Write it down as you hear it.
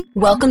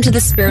Welcome to the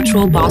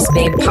Spiritual Boss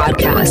Babe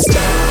podcast.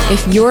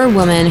 If you're a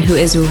woman who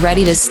is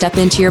ready to step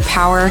into your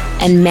power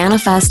and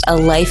manifest a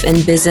life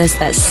and business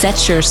that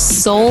sets your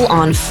soul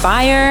on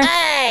fire,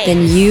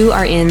 then you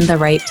are in the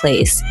right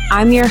place.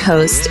 I'm your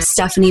host,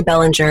 Stephanie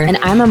Bellinger, and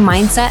I'm a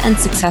mindset and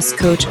success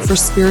coach for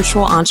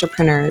spiritual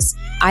entrepreneurs.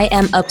 I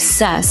am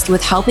obsessed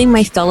with helping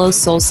my fellow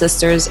soul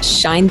sisters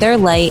shine their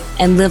light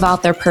and live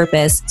out their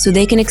purpose so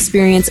they can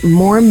experience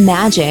more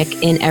magic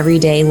in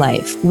everyday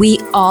life. We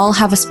all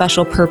have a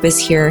special purpose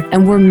here,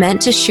 and we're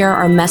meant to share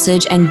our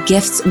message and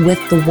gifts with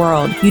the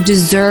world. You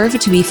deserve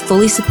to be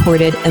fully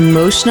supported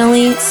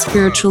emotionally,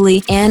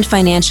 spiritually, and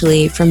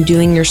financially from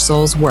doing your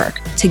soul's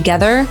work.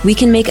 Together, we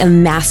can make a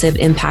massive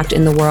impact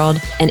in the world,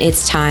 and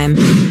it's time.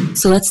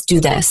 So let's do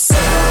this.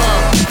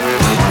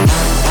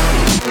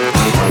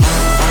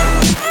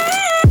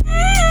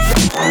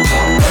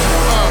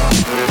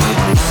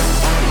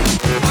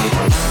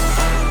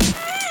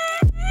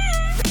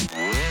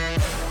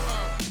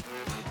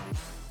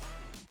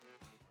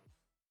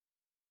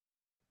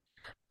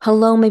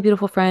 Hello, my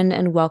beautiful friend,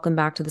 and welcome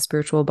back to the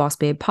Spiritual Boss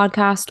Babe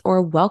podcast,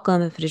 or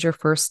welcome if it is your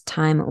first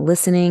time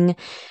listening.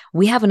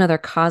 We have another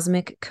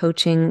cosmic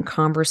coaching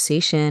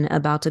conversation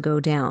about to go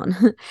down.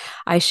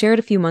 I shared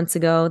a few months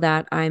ago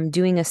that I'm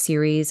doing a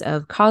series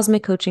of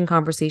cosmic coaching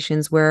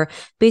conversations where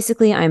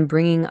basically I'm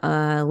bringing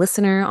a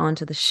listener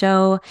onto the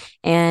show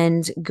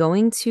and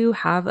going to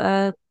have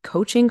a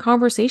coaching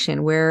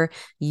conversation where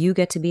you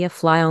get to be a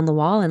fly on the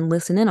wall and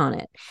listen in on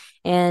it.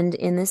 And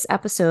in this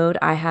episode,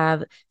 I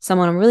have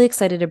someone I'm really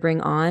excited to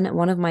bring on,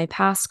 one of my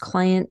past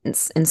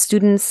clients and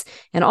students,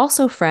 and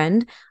also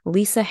friend,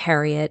 Lisa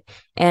Harriet.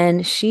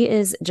 And she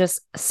is just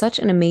such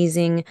an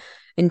amazing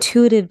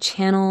intuitive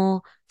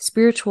channel,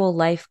 spiritual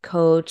life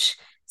coach,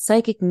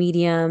 psychic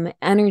medium,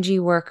 energy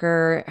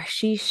worker.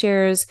 She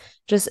shares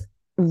just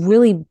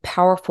really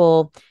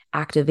powerful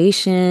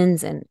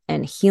activations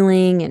and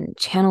healing and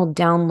channel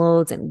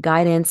downloads and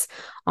guidance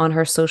on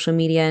her social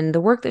media. And the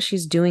work that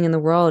she's doing in the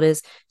world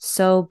is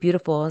so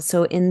beautiful.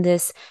 So in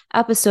this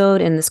episode,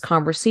 in this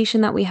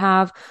conversation that we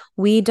have,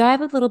 we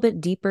dive a little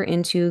bit deeper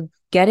into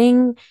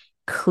getting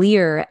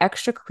clear,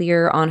 extra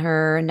clear on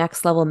her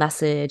next level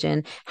message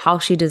and how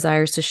she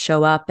desires to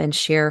show up and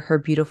share her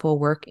beautiful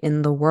work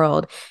in the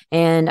world.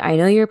 And I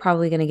know you're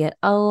probably going to get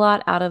a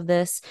lot out of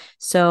this.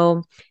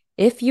 So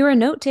if you're a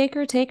note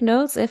taker, take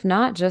notes. If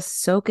not,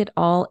 just soak it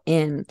all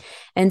in.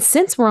 And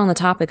since we're on the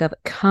topic of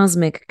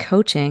cosmic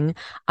coaching,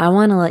 I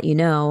want to let you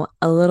know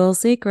a little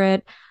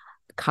secret.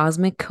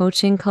 Cosmic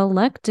Coaching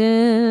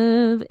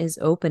Collective is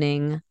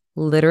opening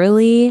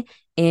literally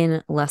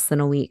in less than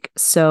a week.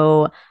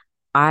 So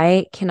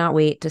I cannot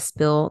wait to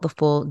spill the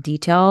full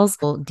details.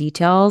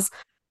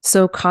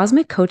 So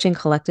Cosmic Coaching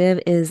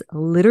Collective is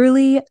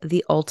literally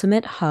the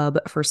ultimate hub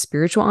for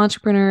spiritual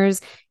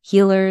entrepreneurs,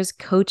 healers,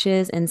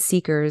 coaches, and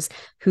seekers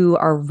who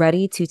are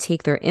ready to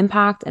take their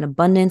impact and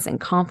abundance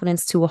and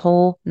confidence to a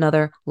whole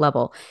nother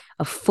level.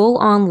 A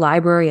full-on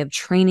library of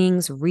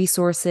trainings,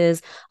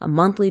 resources, a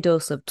monthly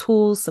dose of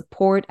tools,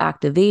 support,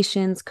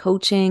 activations,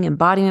 coaching,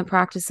 embodiment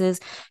practices,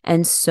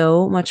 and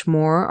so much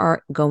more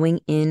are going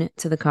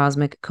into the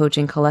Cosmic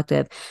Coaching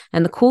Collective.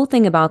 And the cool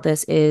thing about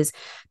this is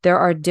there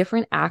are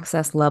different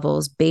access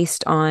levels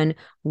based on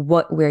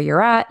where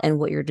you're at and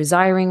what you're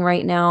desiring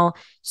right now.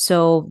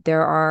 So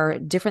there are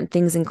different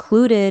things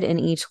included in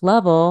each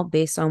level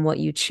based on what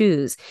you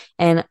choose.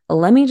 And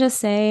let me just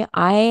say,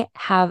 I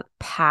have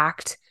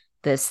packed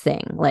this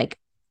thing. Like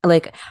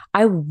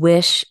I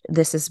wish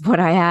this is what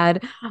I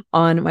had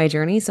on my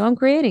journey. So I'm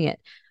creating it.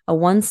 A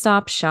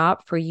one-stop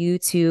shop for you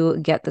to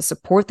get the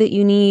support that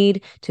you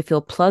need, to feel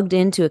plugged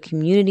into a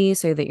community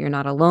so that you're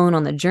not alone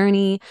on the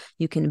journey.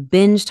 You can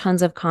binge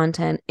tons of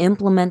content,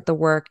 implement the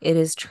work. It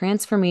is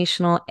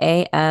transformational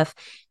AF.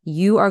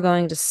 You are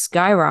going to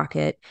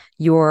skyrocket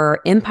your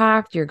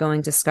impact. You're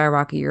going to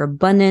skyrocket your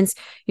abundance.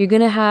 You're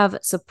going to have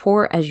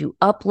support as you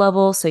up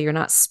level so you're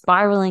not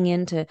spiraling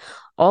into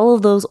all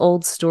of those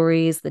old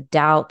stories, the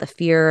doubt, the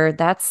fear.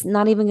 That's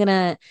not even going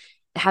to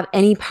have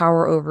any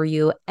power over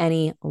you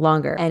any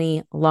longer.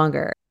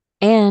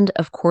 And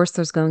of course,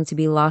 there's going to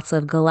be lots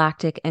of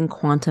galactic and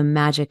quantum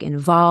magic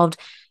involved.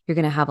 You're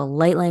going to have a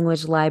light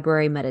language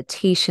library,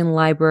 meditation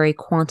library,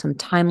 quantum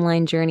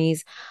timeline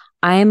journeys.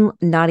 I'm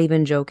not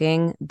even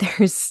joking.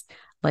 There's,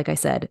 like I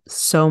said,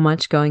 so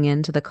much going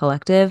into the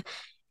collective.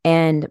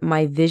 And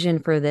my vision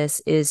for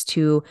this is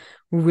to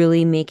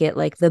really make it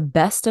like the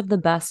best of the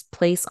best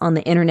place on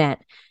the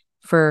internet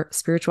for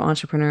spiritual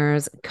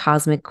entrepreneurs,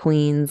 cosmic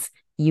queens,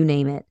 you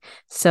name it.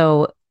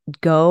 So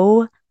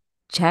go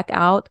check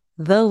out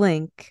the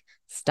link.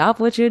 Stop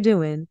what you're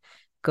doing.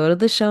 Go to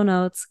the show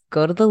notes,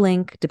 go to the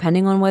link.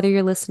 Depending on whether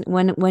you're listening,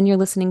 when you're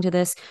listening to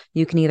this,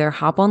 you can either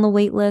hop on the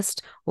wait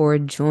list or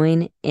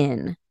join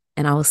in,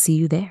 and I will see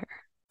you there.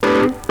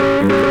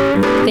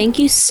 Thank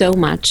you so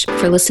much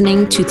for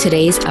listening to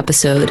today's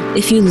episode.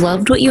 If you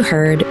loved what you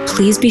heard,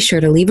 please be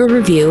sure to leave a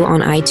review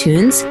on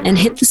iTunes and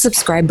hit the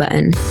subscribe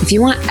button. If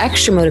you want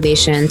extra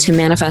motivation to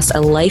manifest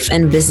a life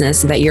and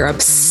business that you're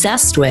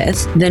obsessed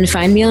with, then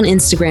find me on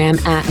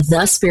Instagram at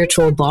The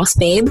Spiritual Boss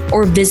Babe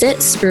or visit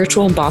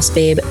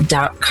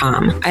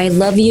spiritualbossbabe.com. I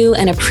love you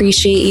and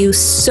appreciate you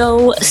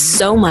so,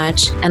 so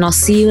much, and I'll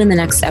see you in the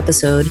next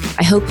episode.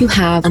 I hope you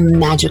have a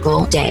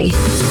magical day.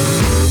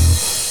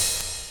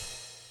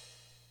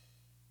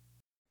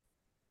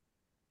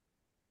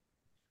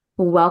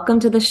 Welcome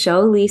to the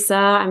show, Lisa.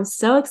 I'm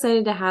so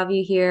excited to have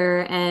you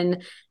here,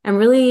 and I'm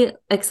really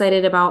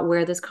excited about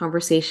where this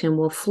conversation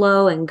will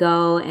flow and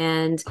go.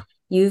 And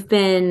you've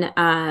been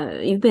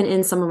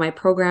in some of my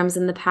programs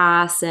in the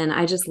past, and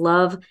I just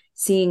love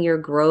seeing your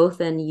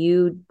growth and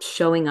you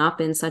showing up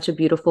in such a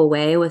beautiful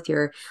way with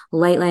your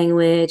light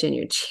language and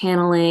your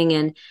channeling.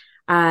 And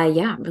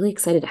yeah, I'm really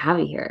excited to have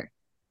you here.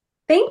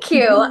 Thank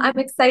you. I'm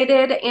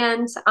excited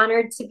and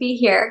honored to be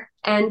here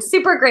and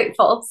super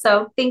grateful.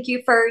 So thank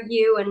you for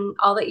you and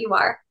all that you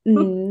are.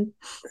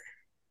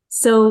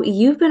 So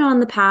you've been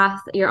on the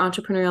path, your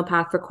entrepreneurial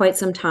path, for quite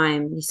some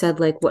time. You said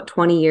like what,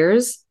 20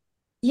 years?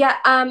 Yeah.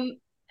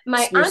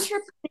 My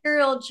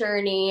entrepreneurial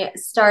journey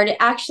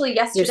started actually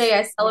yesterday.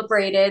 I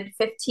celebrated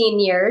 15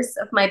 years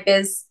of my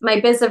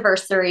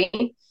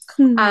biziversary.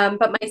 But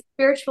my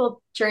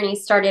spiritual journey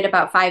started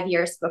about 5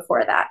 years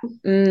before that.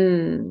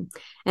 And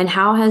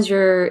how has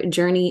your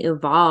journey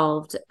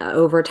evolved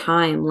over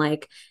time?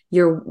 Like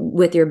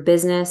with your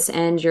business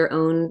and your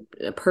own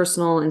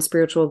personal and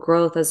spiritual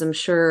growth, as I'm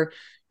sure,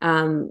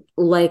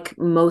 like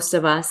most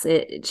of us,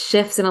 it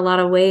shifts in a lot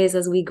of ways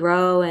as we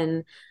grow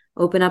and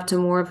open up to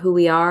more of who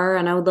we are.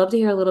 And I would love to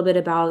hear a little bit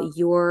about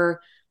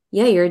your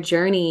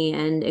journey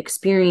and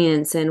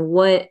experience and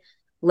what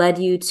led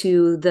you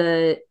to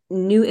the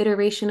new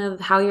iteration of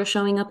how you're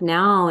showing up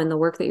now and the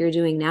work that you're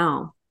doing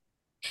now.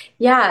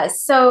 Yeah.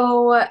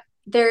 So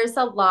there's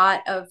a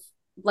lot of,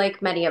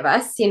 like many of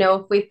us,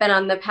 we've been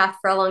on the path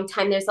for a long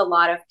time. There's a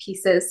lot of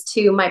pieces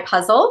to my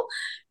puzzle,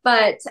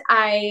 but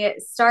I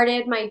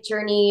started my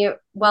journey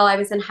while I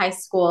was in high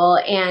school,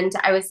 and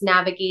I was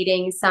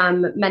navigating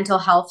some mental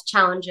health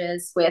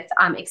challenges with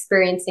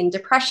experiencing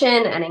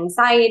depression and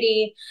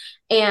anxiety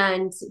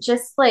and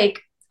just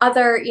like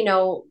other,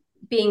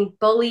 being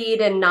bullied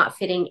and not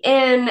fitting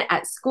in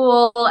at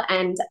school.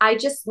 And I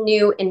just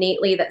knew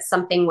innately that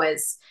something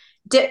was,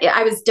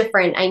 I was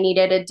different. I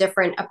needed a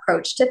different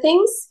approach to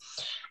things.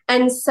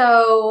 And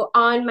so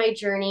on my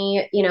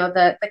journey,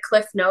 the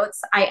cliff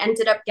notes, I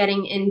ended up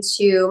getting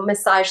into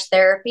massage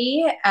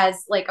therapy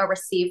as like a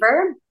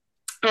receiver.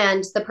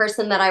 And the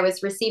person that I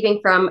was receiving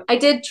from, I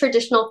did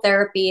traditional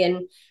therapy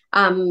and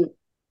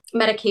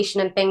medication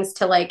and things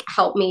to like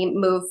help me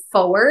move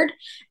forward.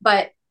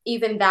 But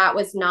even that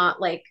was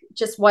not like,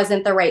 just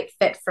wasn't the right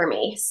fit for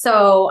me.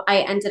 So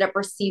I ended up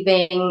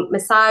receiving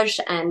massage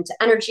and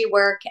energy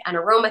work and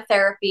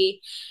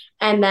aromatherapy.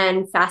 And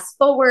then fast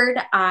forward,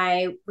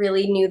 I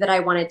really knew that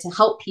I wanted to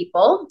help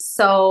people.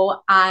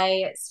 So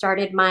I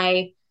started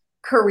my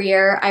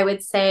career, I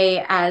would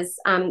say, as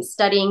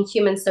studying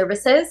human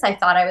services. I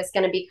thought I was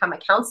going to become a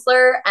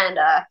counselor and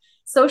a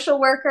social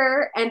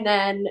worker, and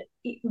then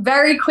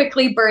very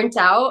quickly burnt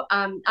out.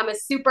 I'm a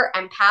super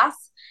empath.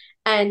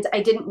 And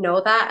I didn't know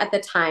that at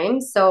the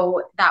time.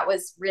 So that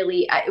was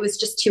really, it was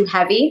just too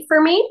heavy for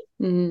me.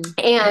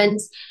 And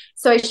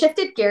so I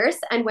shifted gears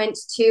and went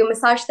to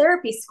massage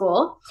therapy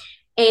school,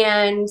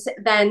 and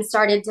then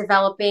started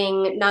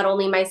developing not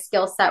only my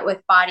skill set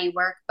with body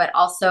work, but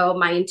also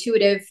my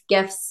intuitive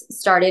gifts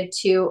started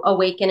to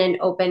awaken and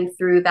open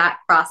through that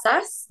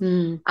process.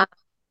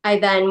 I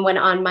then went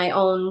on my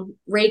own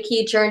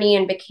Reiki journey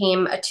and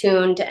became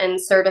attuned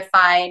and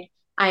certified.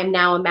 I'm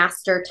now a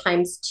master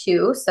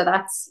 ×2. So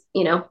that's,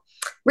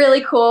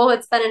 really cool.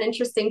 It's been an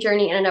interesting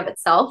journey in and of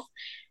itself.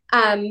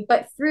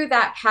 But through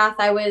that path,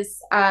 I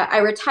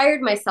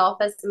retired myself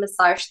as a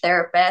massage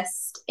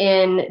therapist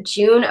in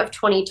June of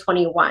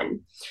 2021.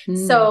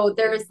 So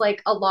there's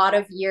like a lot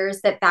of years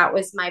that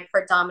was my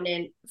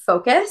predominant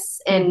focus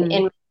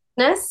in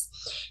business.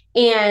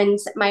 And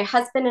my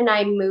husband and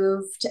I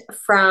moved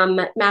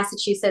from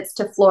Massachusetts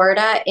to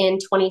Florida in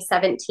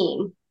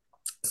 2017.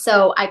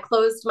 So I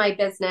closed my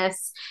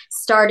business,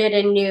 started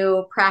a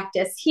new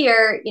practice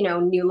here,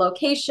 new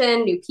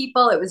location, new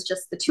people. It was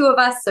just the two of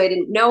us, so I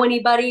didn't know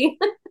anybody.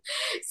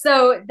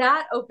 So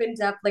that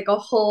opened up like a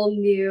whole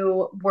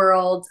new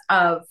world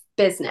of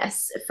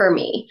business for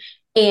me,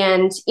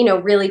 and,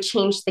 really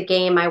changed the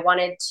game. I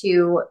wanted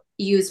to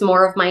use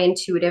more of my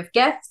intuitive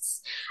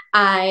gifts.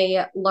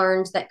 I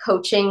learned that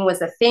coaching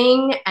was a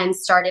thing and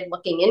started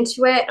looking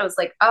into it. I was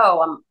like,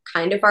 oh, I'm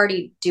kind of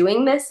already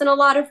doing this in a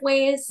lot of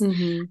ways.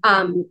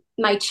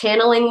 My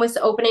channeling was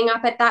opening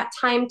up at that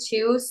time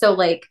too. So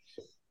like,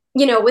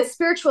 with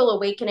spiritual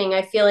awakening,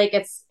 I feel like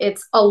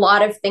it's a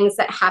lot of things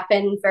that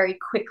happen very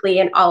quickly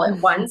and all at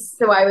once.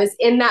 So I was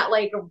in that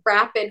like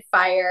rapid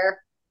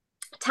fire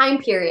time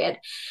period.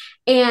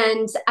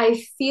 And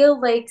I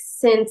feel like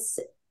since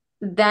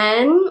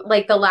then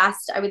like the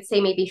last, I would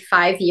say maybe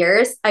 5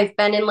 years, I've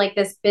been in like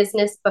this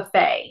business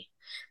buffet.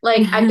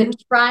 Like I've been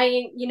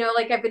trying,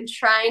 like I've been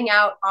trying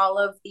out all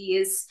of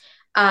these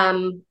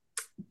um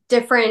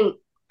different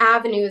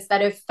avenues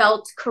that have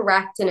felt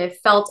correct and have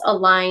felt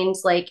aligned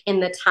like in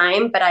the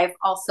time, but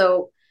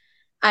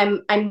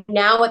I'm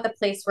now at the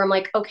place where I'm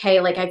like,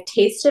 okay, like I've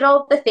tasted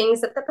all of the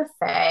things at the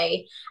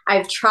buffet.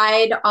 I've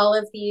tried all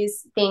of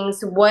these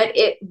things. What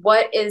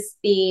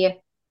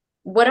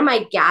am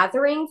I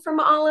gathering from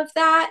all of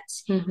that?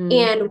 Mm-hmm.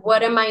 And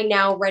what am I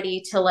now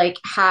ready to like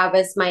have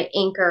as my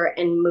anchor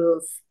and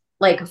move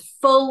like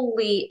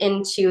fully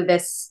into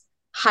this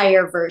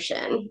higher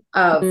version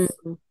of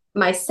Mm-hmm.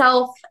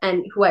 myself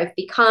and who I've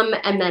become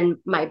and then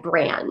my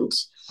brand.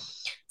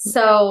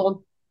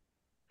 So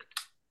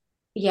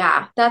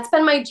yeah, that's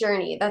been my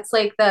journey. That's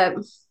like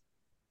the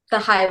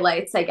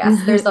highlights, I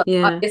guess. There's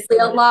Yeah. obviously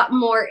a lot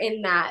more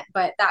in that,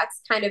 but that's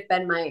kind of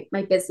been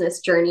my business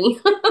journey.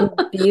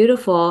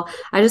 Beautiful.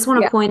 I just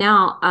want Yeah. to point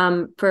out,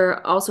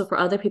 for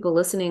other people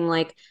listening,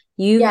 like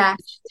you've Yeah.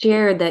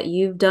 shared that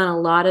you've done a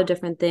lot of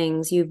different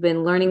things. You've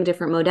been learning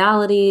different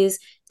modalities,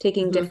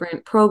 taking Mhm.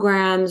 different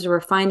programs,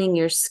 refining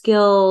your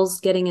skills,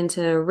 getting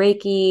into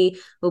Reiki,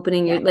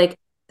 opening Yeah. your, like,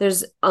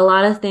 there's a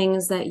lot of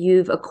things that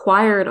you've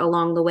acquired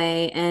along the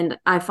way. And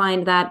I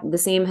find that the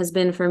same has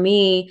been for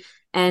me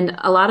and Mhm.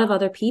 a lot of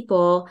other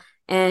people.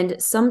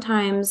 And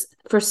sometimes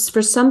for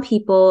some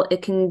people,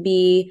 it can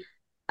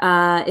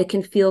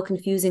feel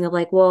confusing of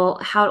like, well,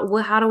 how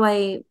do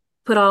I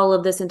put all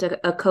of this into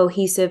a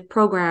cohesive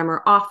program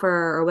or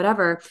offer or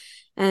whatever?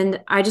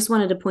 And I just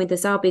wanted to point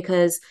this out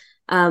because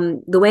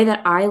the way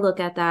that I look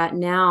at that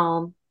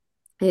now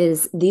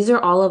is these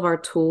are all of our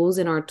tools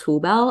in our tool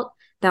belt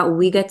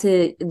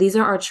that these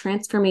are our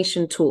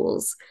transformation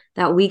tools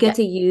that we Yeah. get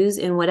to use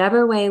in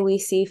whatever way we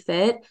see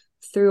fit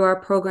through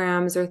our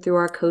programs or through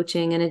our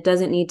coaching. And it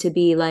doesn't need to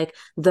be like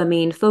the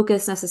main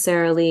focus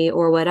necessarily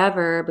or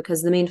whatever,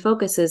 because the main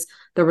focus is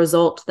the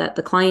result that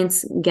the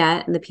clients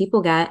get and the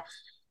people get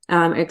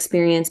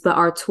experience. But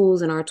our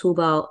tools and our tool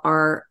belt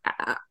are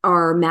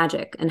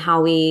magic and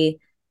how we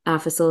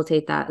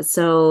facilitate that.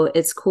 So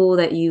it's cool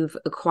that you've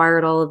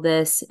acquired all of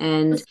this,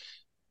 and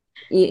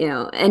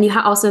and you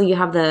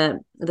have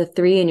the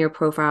three in your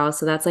profile,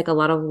 so that's like a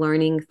lot of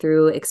learning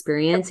through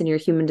experience in your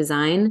human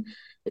design.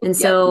 And Yep.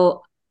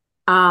 so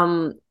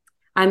um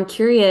I'm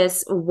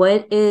curious,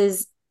 what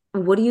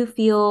do you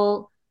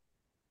feel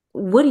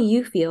what do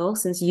you feel,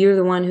 since you're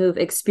the one who've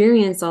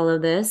experienced all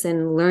of this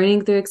and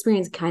learning through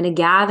experience, kind of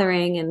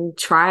gathering and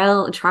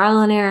trial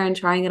and error and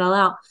trying it all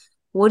out,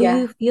 what do Yeah.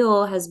 you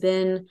feel has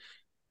been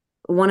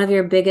one of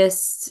your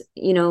biggest,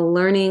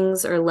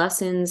 learnings or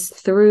lessons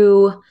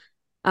through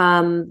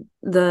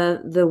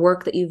the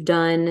work that you've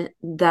done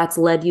that's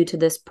led you to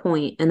this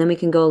point? And then we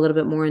can go a little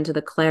bit more into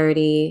the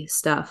clarity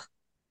stuff.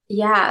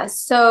 Yeah.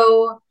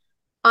 So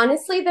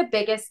honestly, the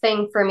biggest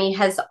thing for me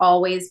has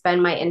always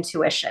been my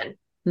intuition.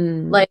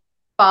 Hmm. Like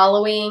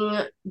following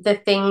the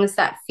things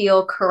that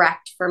feel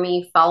correct for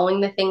me,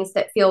 following the things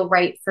that feel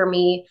right for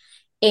me,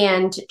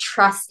 and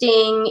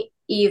trusting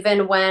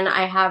even when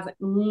I have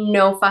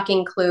no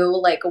fucking clue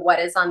like what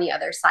is on the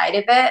other side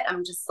of it.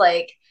 I'm just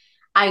like,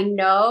 I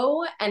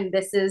know, and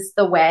this is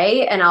the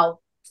way, and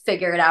I'll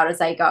figure it out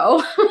as I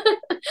go.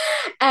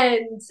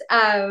 And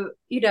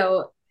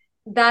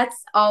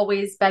that's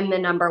always been the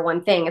number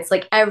one thing. It's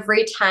like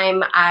every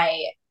time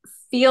I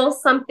feel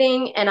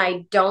something and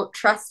I don't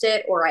trust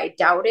it or I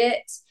doubt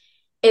it,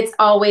 it's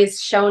always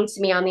shown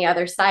to me on the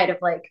other side of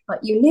like,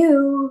 but you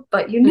knew,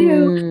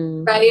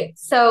 Hmm. right?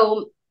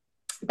 So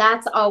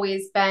that's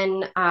always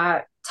been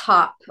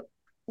top,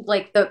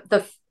 like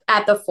the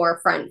at the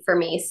forefront for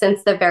me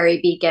since the very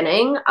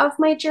beginning of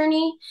my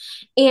journey.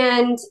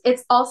 And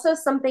it's also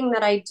something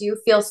that I do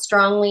feel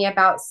strongly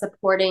about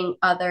supporting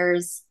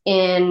others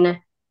in,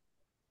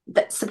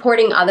 but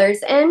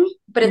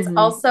it's Hmm.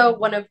 also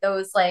one of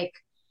those like,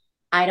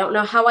 I don't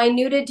know how I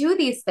knew to do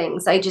these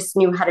things. I just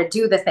knew how to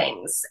do the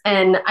things.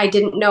 And I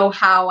didn't know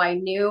how I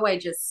knew. I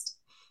just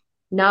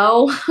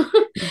know.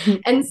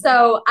 And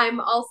so I'm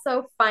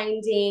also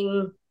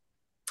finding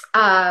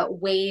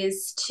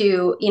ways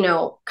to,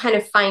 kind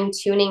of fine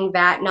tuning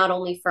that not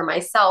only for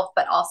myself,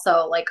 but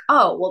also like,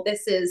 oh, well,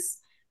 this is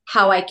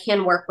how I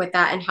can work with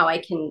that and how I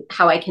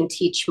can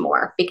teach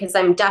more, because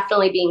I'm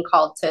definitely being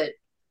called to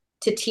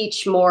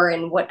teach more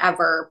in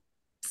wherever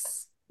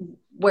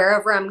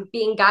I'm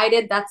being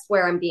guided. That's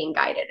where I'm being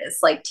guided, is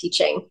like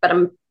teaching, but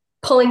I'm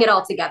pulling it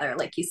all together,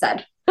 like you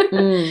said.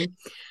 Mm.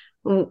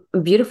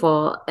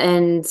 Beautiful.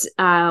 And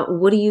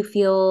what do you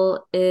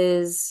feel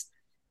is,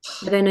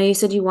 like, I know you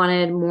said you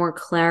wanted more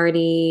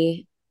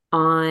clarity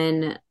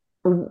on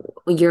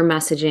your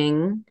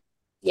messaging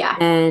Yeah.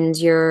 and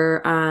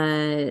your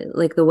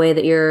like the way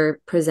that you're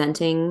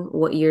presenting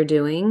what you're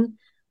doing.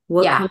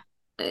 What Yeah.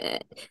 comes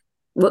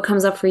what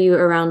comes up for you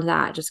around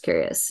that? Just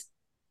curious.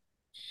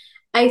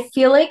 I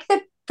feel like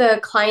the the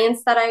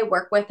clients that I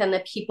work with and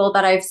the people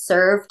that I've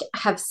served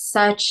have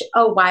such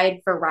a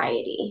wide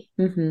variety.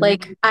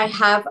 Like I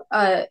have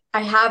a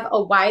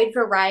wide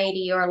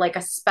variety, or like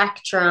a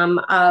spectrum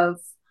of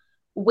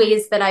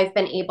ways that I've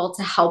been able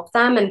to help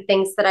them, and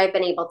things that I've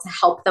been able to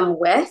help them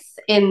with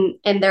in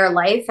their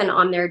life and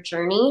on their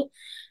journey,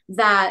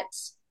 that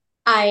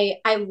I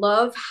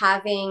love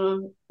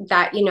having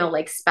that,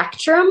 like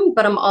spectrum,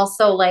 but I'm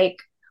also like,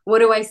 what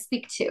do I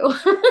speak to?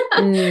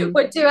 Mm,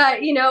 What do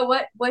I,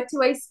 what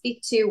do I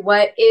speak to?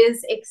 What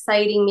is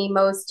exciting me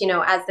most,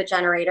 as the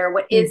generator?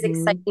 What is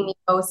exciting mm-hmm. me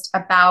most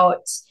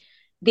about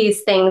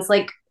these things?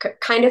 Like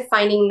kind of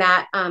finding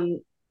that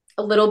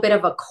a little bit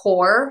of a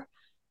core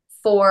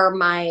for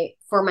my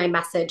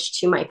message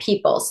to my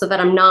people, so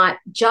that I'm not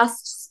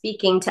just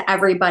speaking to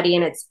everybody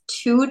and it's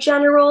too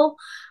general,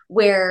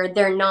 where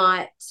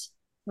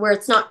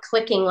it's not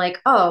clicking, like,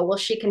 oh, well,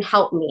 she can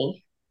help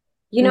me.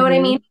 You know what I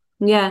mean? Mm-hmm.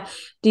 Yeah.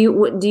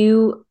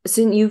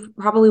 Since you've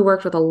probably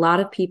worked with a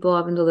lot of people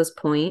up until this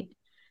point. Yeah.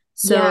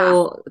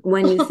 So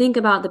when you think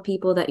about the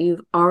people that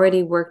you've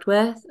already worked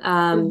with,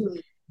 Hmm.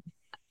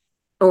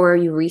 or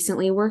you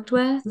recently worked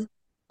with,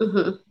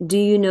 Hmm. do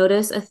you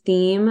notice a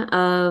theme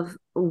of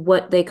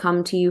what they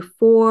come to you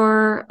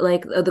for,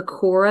 like the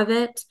core of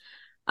it,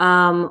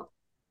 um,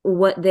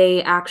 what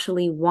they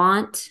actually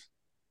want?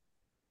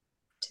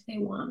 Do they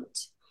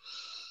want?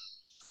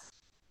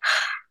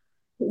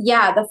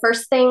 Yeah, the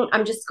first thing,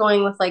 I'm just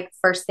going with like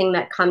first thing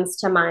that comes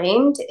to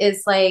mind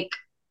is like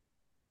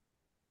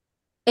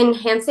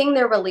enhancing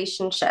their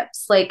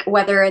relationships, like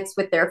whether it's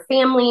with their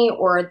family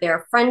or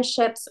their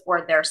friendships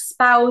or their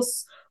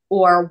spouse,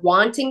 or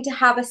wanting to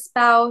have a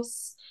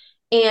spouse,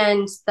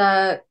 and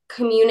the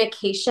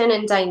communication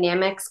and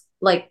dynamics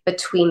like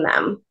between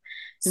them.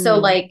 So,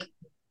 Mm, like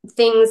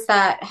things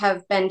that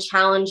have been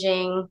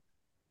challenging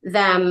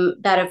them,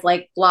 that have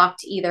like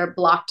blocked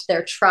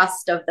their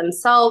trust of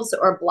themselves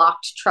or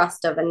blocked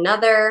trust of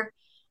another,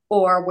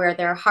 or where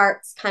their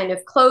heart's kind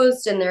of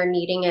closed and they're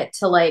needing it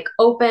to like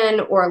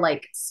open, or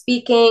like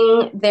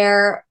speaking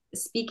their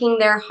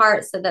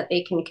heart so that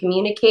they can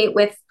communicate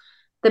with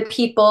the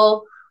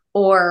people,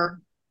 or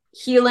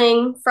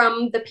healing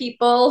from the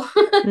people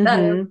that have.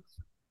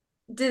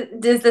 mm-hmm.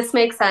 Does this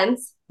make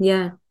sense?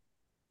 Yeah.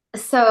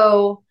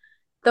 So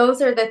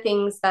those are the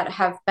things that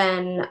have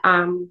been,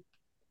 I'm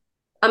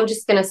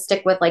just going to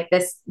stick with like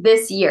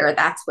this year.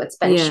 That's what's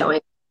been Yeah.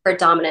 showing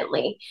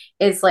predominantly,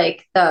 is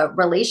like the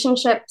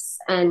relationships,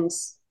 and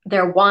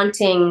they're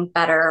wanting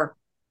better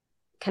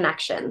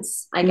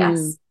connections, I Mm,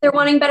 guess. They're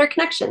wanting better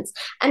connections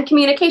and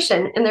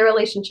communication in their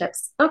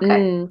relationships. Okay.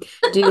 mm.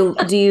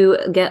 Do you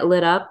get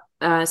lit up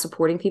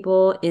supporting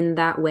people in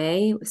that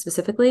way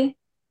specifically?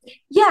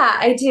 Yeah,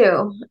 I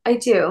do. I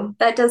do.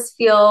 That does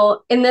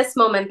feel, in this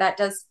moment, that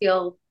does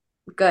feel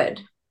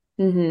good.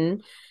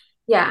 Mm-hmm.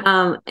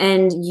 Yeah.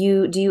 And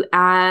do you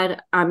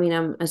add, I mean,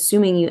 I'm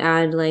assuming you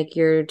add like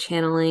your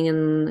channeling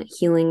and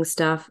healing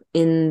stuff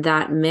in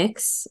that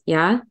mix,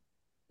 yeah?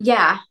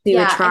 Yeah. Do you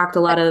Yeah. attract a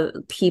lot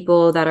of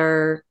people that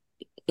are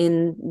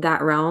in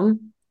that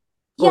realm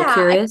or Yeah.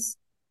 curious?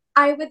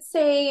 I would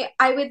say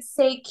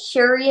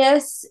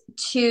curious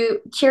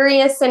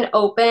and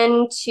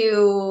open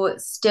to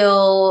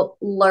still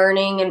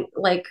learning, and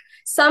like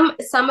some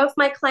of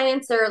my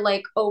clients are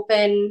like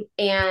open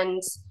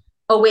and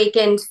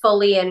awakened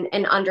fully, and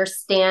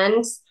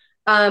understand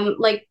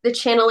like the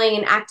channeling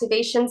and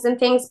activations and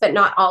things, but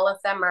not all of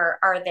them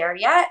are there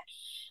yet.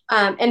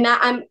 And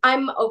that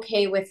I'm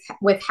okay with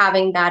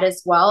having that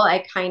as well.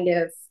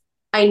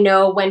 I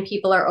know when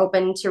people are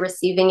open to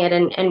receiving it,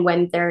 and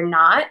when they're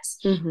not.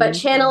 But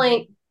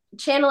Mm-hmm.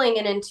 channeling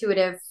and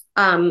intuitive,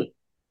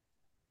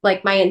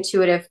 like my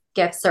intuitive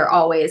gifts are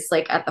always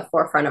like at the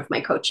forefront of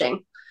my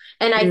coaching.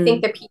 And I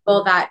think Mm, the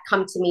people that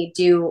come to me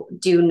do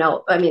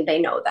know, I mean,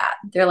 they know that.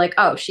 They're like,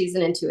 oh, she's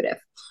an intuitive.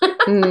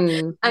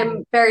 mm.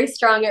 I'm very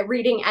strong at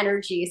reading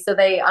energy. So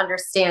they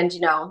understand,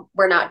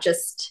 we're not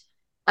just,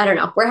 I don't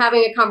know, we're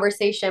having a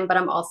conversation, but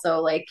I'm also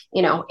like,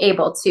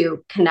 able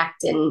to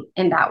connect in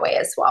that way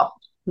as well.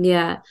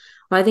 Yeah.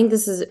 Well, I think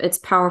it's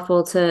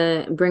powerful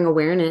to bring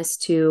awareness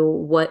to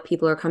what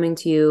people are coming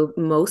to you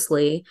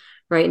mostly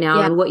right now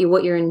Yeah. and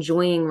what you're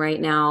enjoying right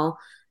now.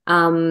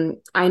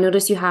 I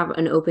noticed you have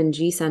an open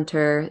G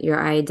center,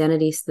 your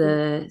identity,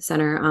 the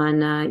center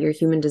on your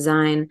human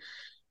design.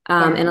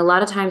 Yeah. And a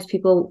lot of times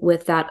people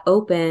with that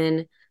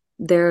open,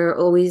 they're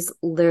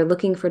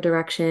looking for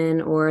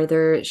direction, or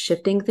they're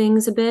shifting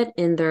things a bit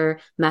in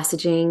their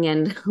messaging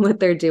and what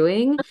they're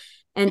doing.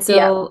 And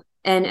Yeah. so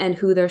and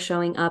who they're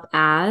showing up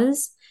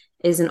as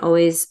isn't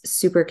always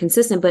super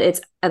consistent, but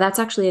it's that's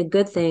actually a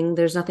good thing.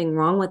 There's nothing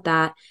wrong with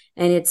that.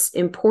 And it's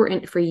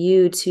important for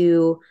you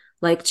to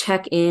like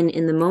check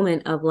in the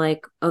moment of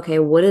like, okay,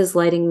 what is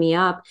lighting me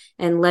up,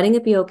 and letting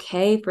it be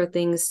okay for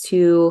things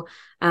to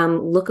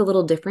look a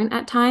little different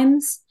at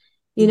times,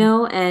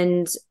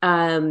 and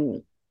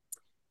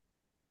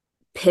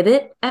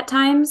pivot at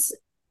times,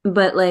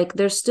 but like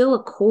there's still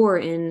a core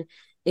in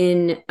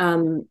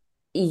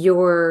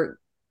your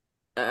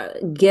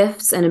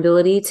gifts and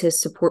ability to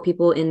support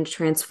people in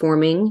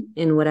transforming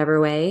in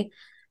whatever way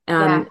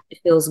Yeah.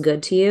 feels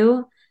good to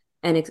you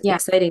and Yeah.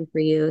 exciting for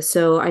you.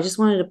 So I just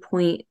wanted to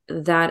point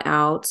that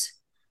out.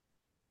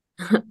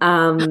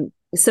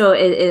 So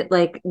it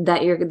like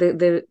that you're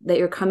that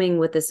you're coming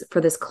with this for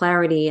this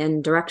clarity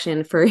and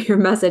direction for your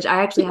message.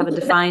 I actually have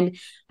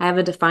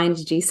a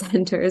defined G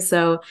center,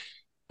 so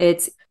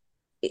it's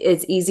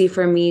it's easy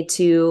for me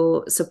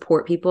to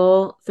support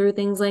people through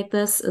things like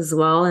this as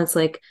well. And it's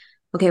like,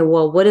 okay,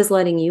 well, what is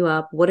lighting you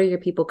up? What are your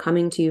people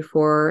coming to you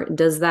for?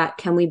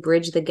 Can we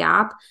bridge the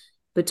gap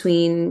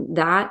between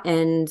that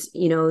and,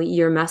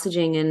 your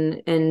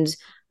messaging and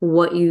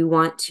what you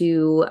want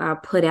to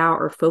put out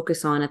or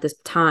focus on at this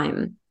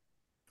time?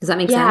 Does that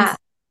make Yeah. sense?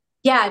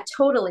 Yeah,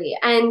 totally.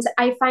 And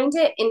I find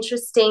it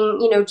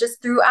interesting,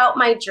 just throughout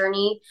my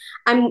journey,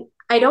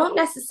 I don't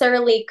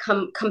necessarily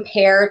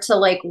compare to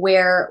like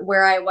where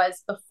I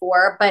was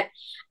before, but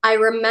I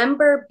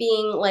remember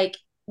being like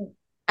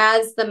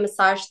as the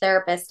massage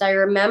therapist, I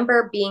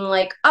remember being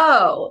like,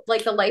 oh,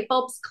 like the light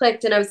bulbs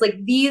clicked and I was like,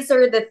 these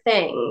are the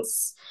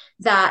things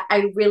that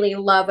I really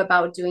love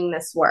about doing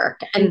this work.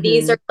 And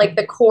these Mm-hmm. are like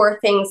the core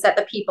things that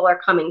the people are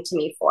coming to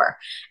me for.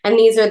 And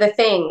these are the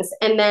things.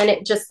 And then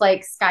it just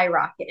like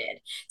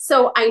skyrocketed.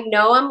 So I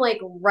know I'm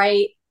like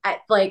right at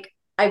like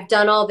I've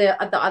done all the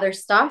other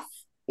stuff,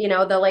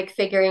 the like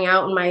figuring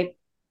out in my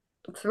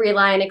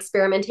 3-line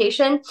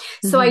experimentation.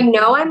 So I Mm-hmm.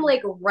 know I'm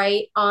like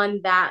right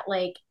on that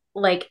like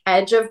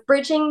edge of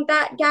bridging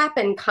that gap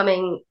and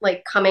coming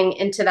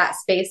into that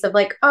space of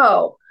like,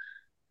 oh,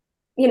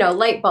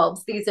 light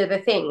bulbs, these are the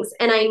things.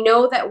 And I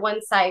know that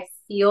once I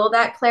feel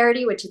that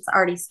clarity, which it's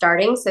already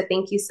starting, so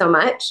thank you so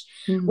much.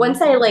 Mm-hmm.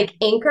 Once I like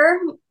anchor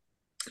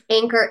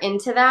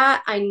into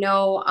that, I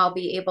know I'll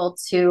be able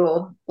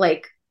to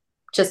like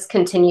just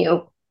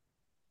continue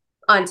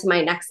on to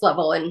my next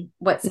level and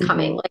what's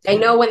coming. Mm-hmm. Like I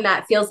know when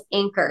that feels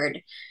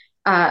anchored,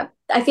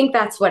 I think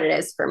that's what it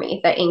is for me,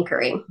 the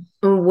anchoring.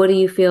 What do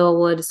you feel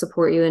would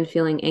support you in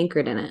feeling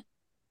anchored in it?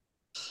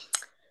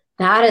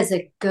 That is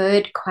a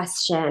good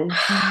question.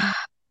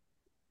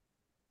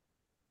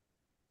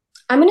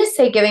 I'm going to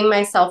say giving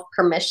myself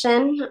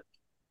permission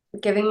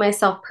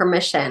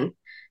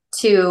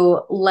to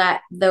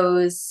let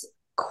those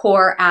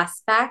core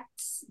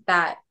aspects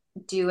that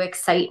do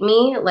excite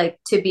me, like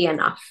to be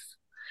enough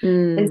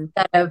Mm.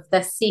 instead of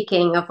the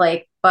seeking of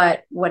like,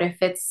 but what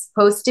if it's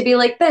supposed to be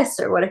like this?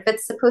 Or what if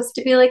it's supposed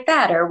to be like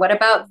that? Or what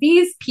about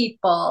these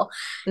people,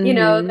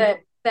 Mm-hmm.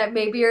 that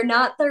maybe are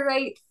not the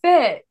right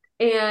fit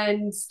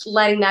and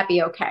letting that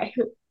be okay.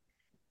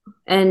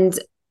 And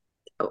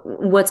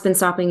what's been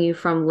stopping you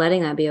from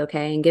letting that be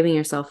okay and giving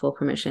yourself full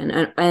permission?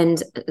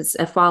 And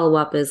a follow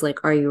up is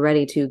like, are you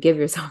ready to give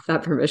yourself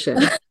that permission?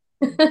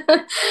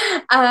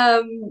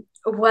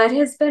 What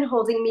has been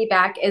holding me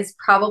back is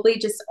probably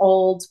just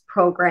old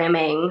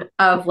programming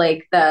of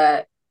like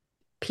the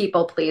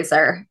people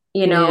pleaser,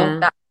 Yeah.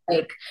 that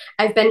like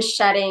I've been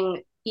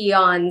shedding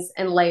eons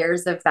and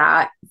layers of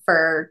that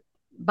for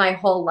my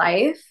whole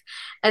life.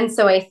 And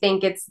so I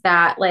think it's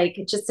that like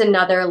just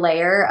another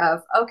layer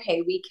of,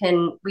 okay, we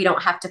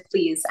don't have to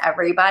please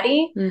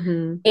everybody.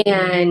 Mm-hmm.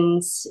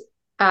 And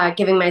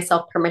giving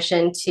myself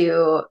permission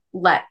to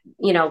let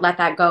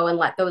that go and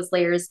let those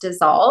layers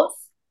dissolve.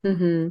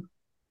 Mm-hmm.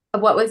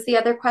 What was the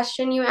other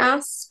question you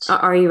asked?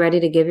 Are you ready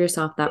to give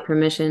yourself that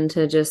permission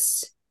to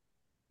just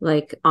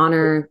like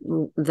honor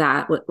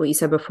that, what you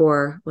said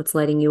before, what's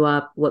lighting you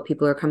up, what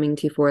people are coming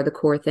to you for, the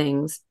core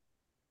things?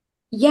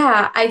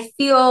 Yeah, I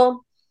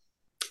feel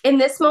in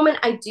this moment,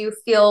 I do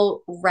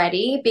feel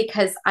ready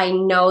because I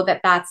know that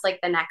that's like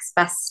the next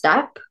best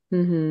step.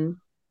 Mm-hmm.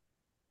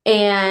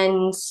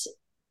 And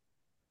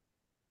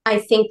I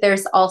think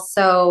there's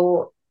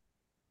also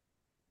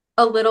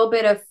a little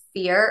bit of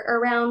fear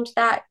around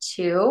that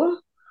too.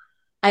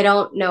 I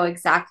don't know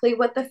exactly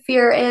what the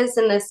fear is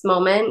in this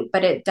moment,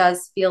 but it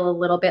does feel a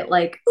little bit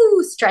like,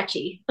 ooh,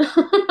 stretchy.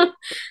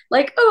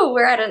 Like, oh,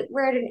 we're at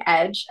an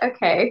edge.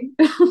 Okay.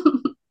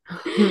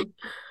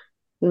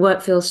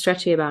 What feels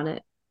stretchy about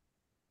it,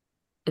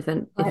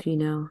 But if you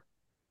know?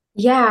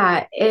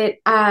 yeah,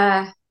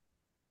 I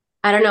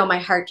don't know, my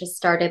heart just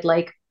started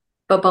like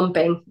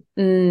bumping.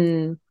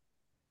 Mm.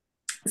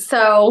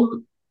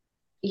 So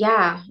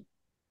yeah,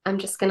 I'm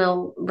just gonna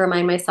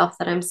remind myself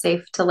that I'm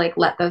safe to like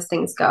let those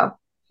things go.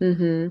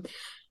 Mm-hmm.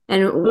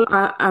 And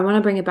I want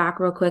to bring it back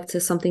real quick to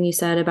something you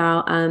said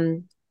about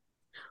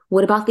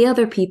what about the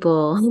other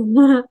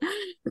people?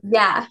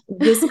 Yeah.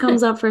 This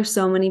comes up for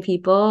so many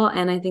people,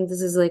 and I think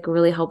this is like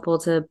really helpful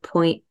to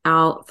point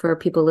out for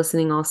people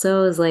listening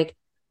also is like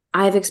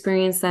I've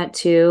experienced that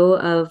too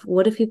of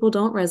what if people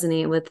don't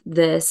resonate with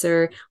this,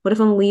 or what if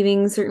I'm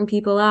leaving certain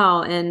people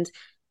out? And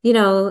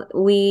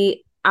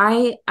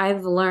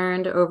I've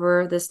learned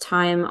over this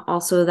time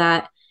also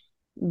that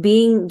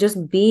being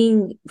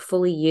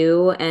fully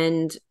you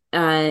and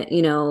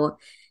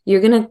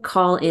you're gonna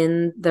call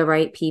in the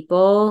right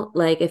people.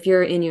 Like if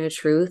you're in your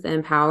truth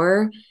and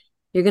power,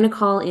 you're gonna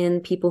call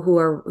in people who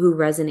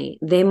resonate.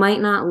 They might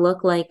not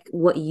look like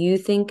what you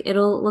think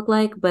it'll look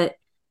like, but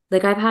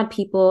like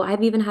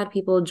I've even had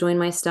people join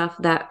my stuff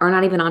that are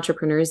not even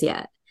entrepreneurs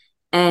yet.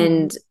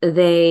 And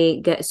they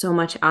get so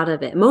much out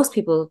of it. Most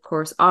people, of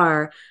course,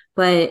 are,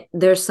 but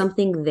there's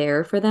something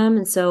there for them.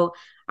 And so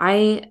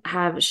I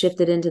have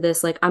shifted into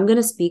this, like, I'm going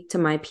to speak to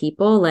my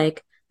people,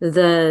 like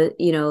the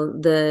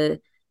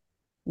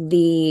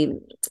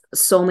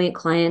soulmate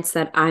clients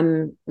that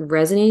I'm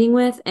resonating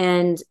with.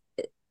 And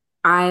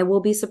I will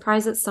be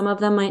surprised that some of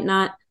them might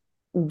not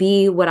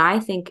be what I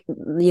think,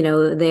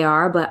 they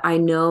are, but I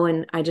know,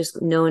 and I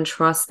just know and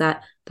trust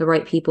that the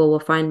right people will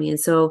find me. And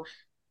so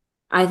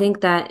I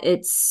think that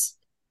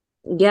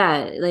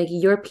yeah, like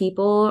your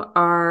people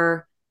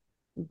are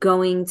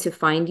going to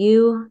find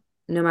you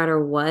no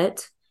matter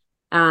what.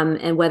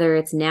 And whether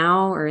it's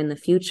now or in the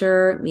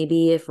future,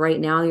 maybe if right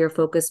now you're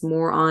focused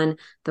more on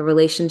the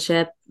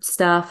relationship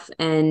stuff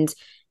and,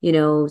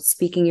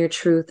 speaking your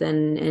truth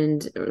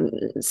and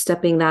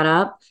stepping that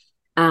up,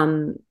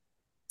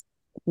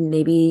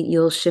 maybe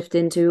you'll shift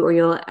into, or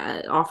you'll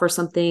offer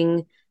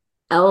something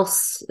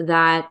else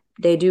that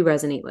they do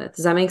resonate with.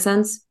 Does that make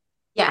sense?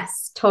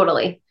 Yes,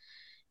 totally.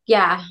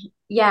 Yeah.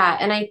 Yeah.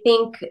 And I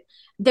think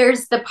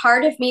there's the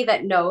part of me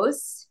that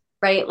knows,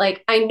 right?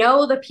 Like I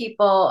know the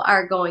people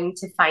are going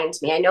to find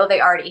me. I know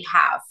they already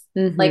have.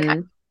 Like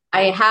Mm-hmm.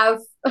 I have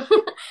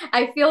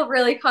I feel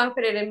really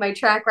confident in my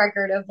track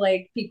record of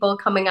like people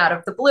coming out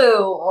of the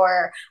blue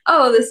or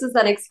oh this is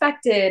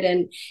unexpected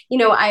and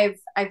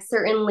I've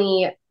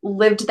certainly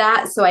lived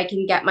that so I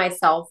can get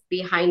myself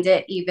behind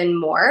it even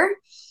more.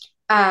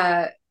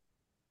 Uh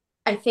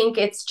I think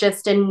it's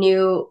just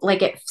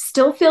like it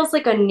still feels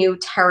like a new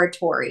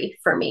territory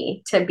for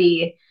me to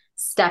be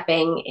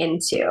stepping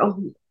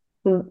into.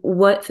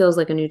 What feels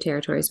like a new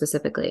territory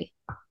specifically?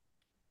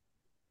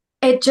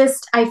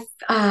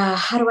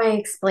 How do I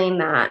explain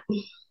that?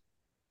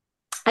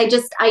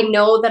 I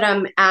know that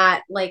I'm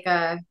at like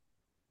I,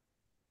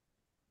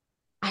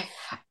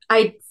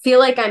 I feel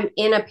like I'm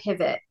in a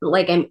pivot,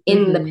 like I'm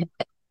in the Mm-hmm.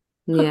 pivot.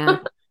 Yeah,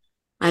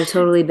 I've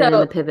totally been in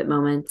the So pivot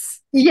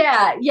moments.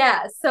 yeah,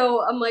 yeah.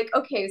 So I'm like,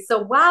 okay, so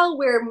while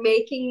we're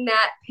making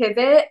that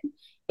pivot,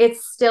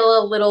 it's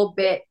still a little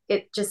bit,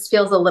 it just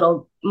feels a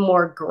little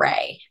more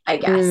gray, I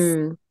guess.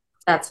 Mm.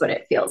 That's what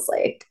it feels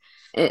like.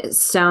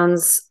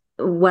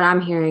 What I'm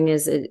hearing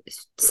is it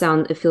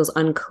feels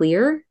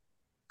unclear,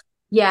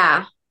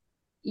 Yeah.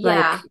 like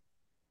Yeah.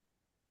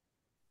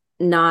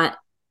 not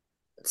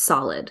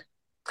solid.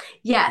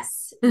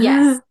 Yes.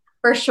 Yes.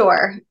 For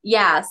sure.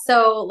 Yeah.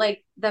 So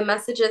like the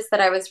messages that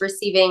I was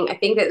receiving, I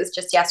think it was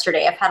just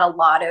yesterday. I've had a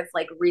lot of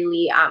like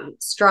really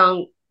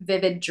strong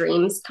vivid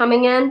dreams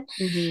coming in.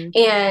 Hmm.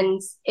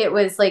 And it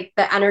was like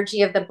the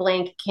energy of the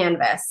blank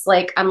canvas.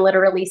 Like I'm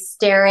literally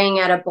staring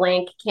at a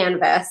blank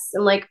canvas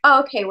and like,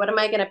 oh, okay, what am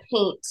I going to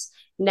paint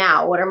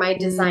now? What am I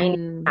designing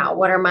Mm. now?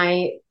 What am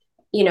I,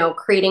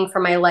 creating for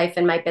my life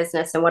and my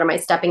business? And what am I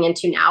stepping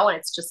into now? And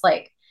it's just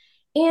like,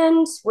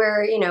 and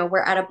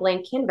we're at a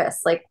blank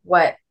canvas. Like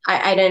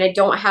I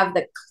don't have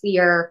the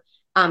clear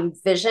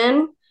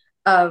vision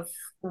of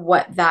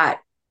what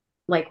that,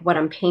 like what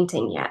I'm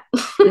painting yet.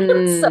 So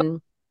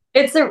Mm.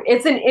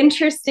 it's an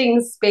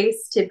interesting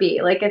space to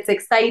be. Like it's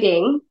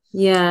exciting, uh,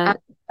 Yeah.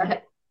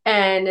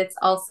 and it's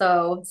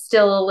also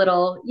still a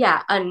little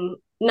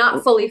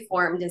not fully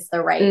formed is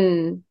the right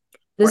Mm.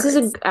 This is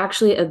words.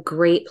 actually a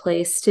great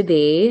place to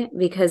be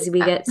because we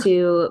Yeah. get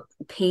to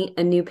paint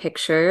a new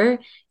picture,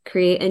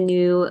 create a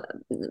new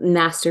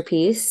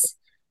masterpiece.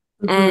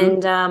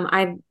 Mhm.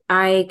 And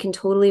I can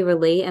totally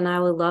relate, and I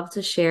would love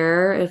to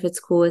share, if it's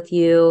cool with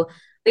you,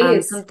 some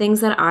Please.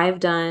 things that I've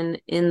done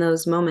in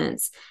those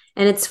moments.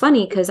 And it's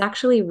funny because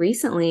actually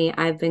recently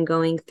I've been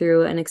going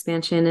through an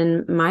expansion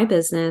in my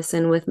business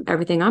and with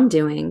everything I'm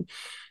doing.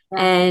 Yeah.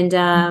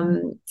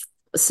 And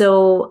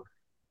so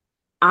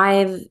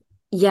I've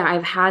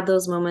I've had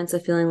those moments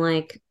of feeling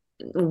like,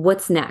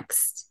 what's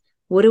next?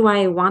 What do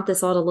I want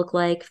this all to look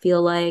like,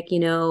 feel like,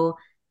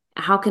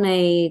 how can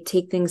I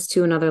take things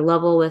to another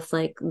level with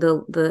like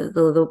the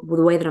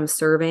way that I'm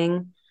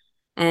serving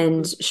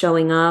and Mhm.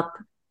 showing up?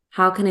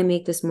 How can I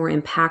make this more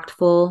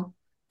impactful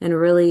and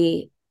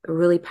really,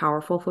 really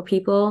powerful for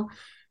people?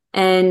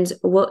 And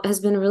what has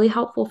been really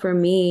helpful for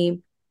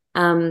me,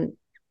 um,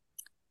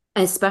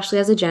 especially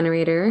as a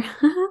generator,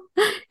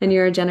 and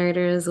you're a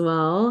generator as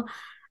well,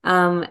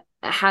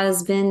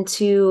 has been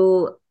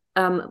to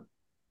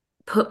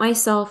put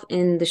myself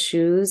in the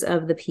shoes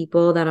of the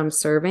people that I'm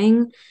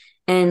serving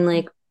and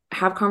like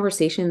have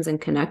conversations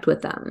and connect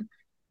with them.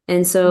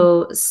 And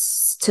so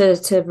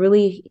to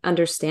really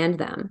understand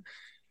them.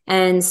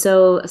 And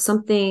so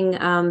something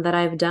that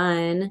I've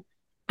done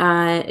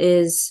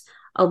is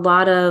a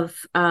lot of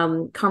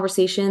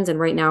conversations. And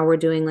right now we're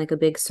doing like a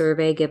big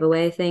survey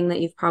giveaway thing that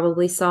you've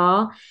probably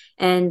saw.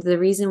 And the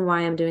reason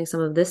why I'm doing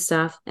some of this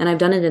stuff, and I've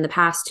done it in the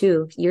past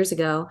too, years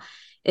ago,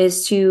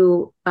 is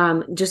to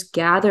just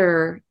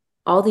gather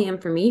all the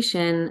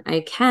information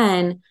I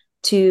can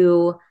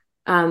to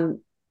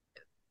um,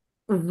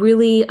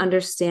 really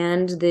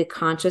understand the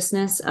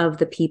consciousness of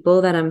the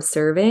people that I'm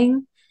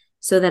serving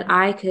so that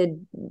I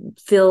could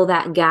fill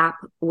that gap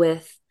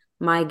with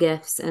my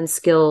gifts and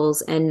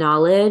skills and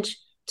knowledge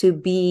to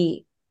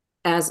be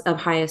as of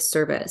highest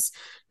service.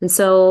 And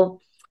so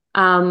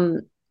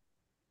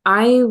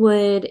I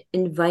would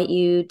invite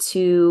you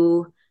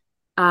to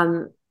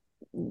um,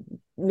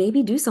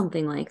 maybe do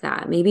something like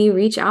that. Maybe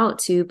reach out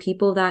to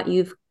people that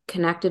you've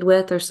connected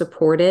with or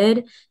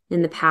supported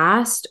in the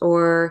past,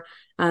 or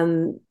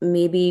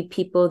maybe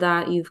people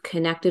that you've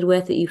connected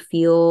with that you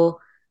feel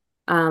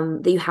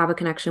that you have a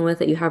connection with,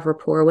 that you have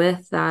rapport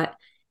with, that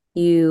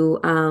you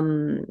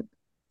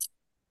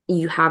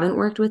you haven't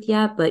worked with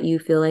yet, but you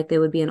feel like they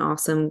would be an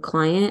awesome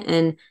client,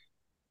 and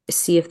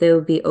see if they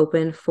would be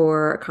open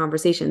for a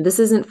conversation. This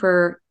isn't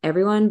for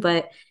everyone,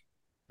 but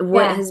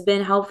what Yeah. has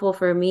been helpful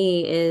for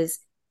me is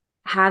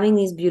having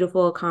these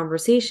beautiful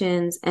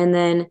conversations and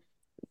then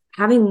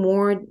having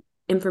more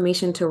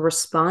information to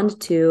respond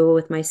to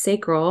with my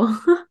sacral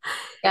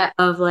Yeah.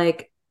 of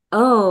like,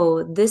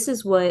 oh, this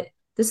is what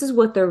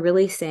they're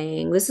really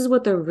saying. This is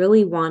what they're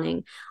really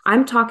wanting.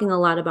 I'm talking a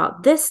lot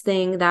about this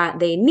thing that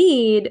they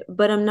need,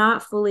 but I'm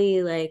not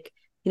fully like,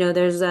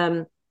 there's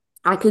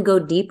I could go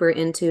deeper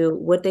into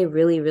what they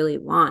really, really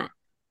want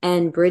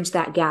and bridge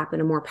that gap in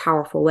a more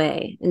powerful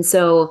way. And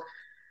so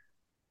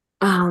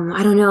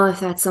I don't know if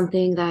that's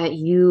something that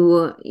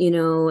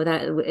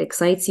that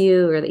excites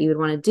you or that you would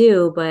want to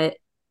do, but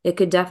it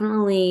could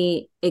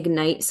definitely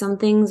ignite some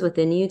things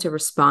within you to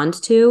respond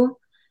to,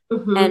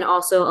 and Hmm.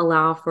 also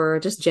allow for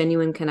just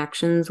genuine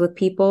connections with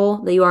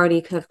people that you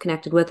already have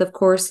connected with, of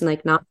course, and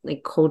like not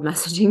like cold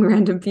messaging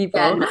random Yeah,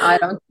 people. no, I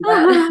don't do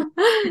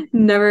that.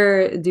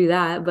 Never do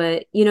that,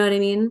 but you know what I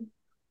mean?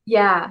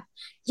 Yeah.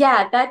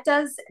 Yeah,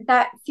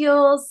 that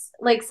feels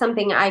like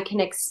something I can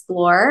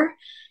explore,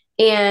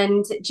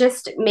 and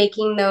just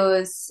making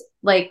those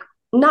like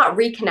not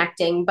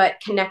reconnecting, but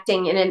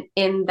connecting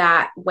in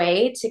that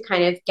way to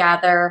kind of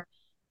gather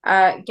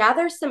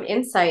some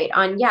insight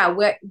on, yeah,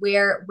 where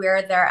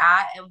they're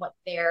at and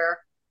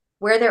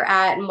where they're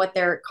at and what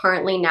they're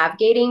currently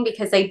navigating,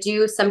 because I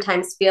do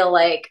sometimes feel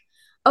like,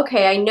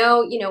 okay, I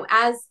know,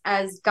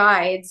 as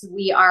guides,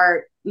 we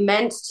are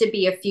meant to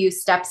be a few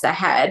steps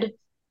ahead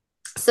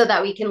so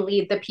that we can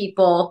lead the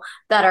people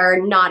that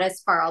are not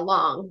as far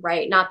along,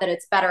 right? Not that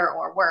it's better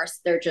or worse.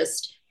 They're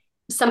just,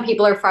 some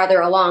people are farther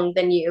along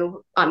than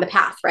you on the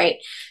path, right?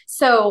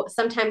 So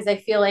sometimes I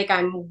feel like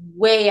I'm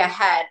way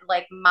ahead,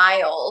 like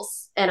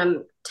miles, and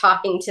I'm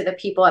talking to the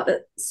people at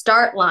the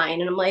start line,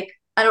 and I'm like,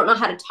 I don't know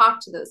how to talk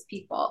to those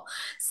people.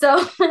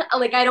 So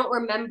like I don't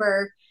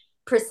remember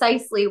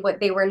precisely what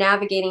they were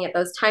navigating at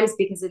those times,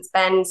 because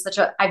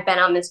I've been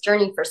on this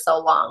journey for so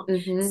long.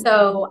 Mm-hmm.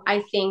 So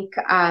I think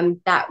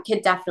that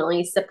could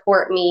definitely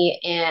support me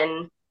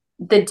in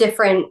the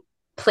different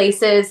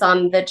places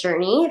on the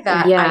journey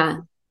that I Yeah.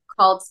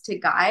 called to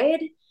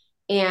guide,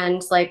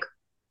 and like,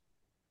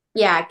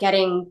 yeah,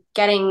 getting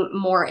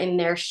more in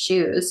their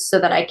shoes so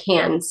that I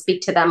can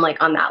speak to them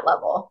like on that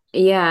level.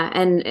 Yeah,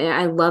 and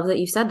I love that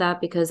you said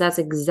that, because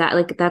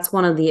that's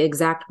one of the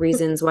exact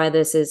reasons why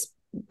this is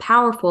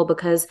powerful,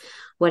 because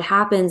what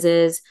happens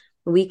is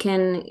we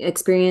can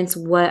experience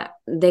what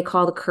they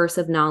call the curse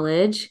of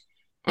knowledge.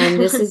 And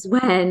this is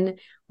when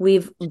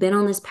we've been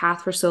on this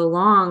path for so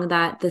long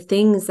that the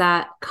things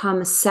that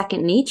come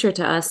second nature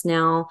to us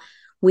now,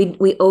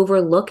 we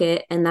overlook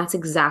it, and that's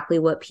exactly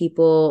what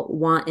people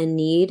want and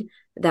need,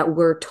 that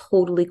we're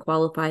totally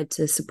qualified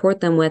to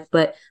support them with,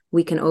 but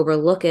we can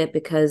overlook it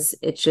because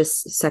it's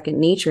just second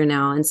nature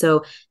now. And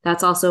so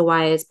that's also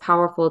why it's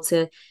powerful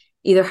to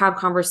either have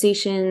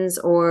conversations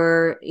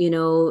or,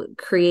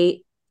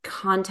 create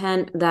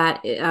content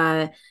that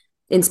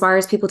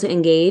inspires people to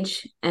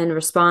engage and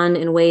respond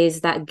in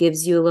ways that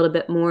gives you a little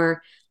bit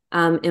more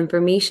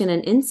information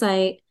and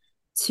insight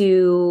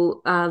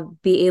to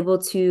be able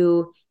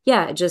to,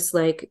 yeah, just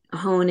like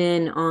hone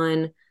in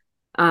on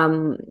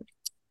um,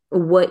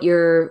 what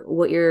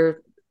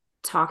you're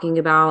talking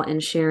about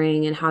and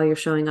sharing, and how you're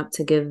showing up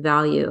to give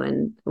value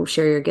and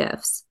share your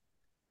gifts,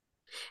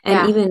 and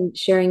Yeah. even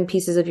sharing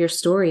pieces of your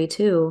story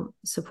too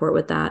support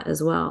with that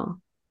as well.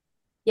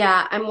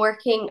 Yeah, I'm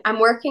working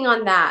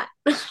on that.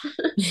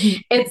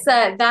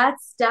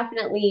 That's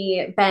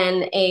definitely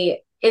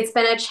it's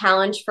been a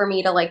challenge for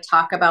me to like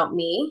talk about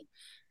me.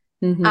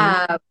 Mm-hmm.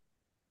 Uh,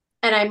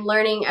 and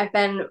I've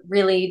been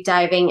really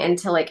diving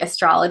into like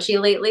astrology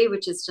lately,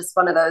 which is just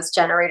one of those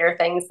generator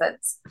things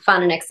that's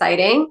fun and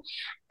exciting.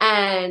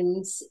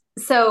 And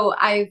so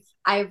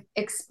I've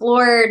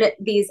explored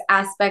these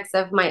aspects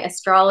of my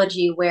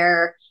astrology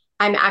where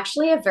I'm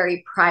actually a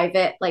very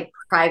private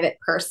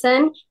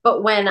person,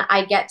 but when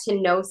I get to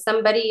know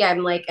somebody, I'm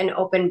like an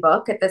open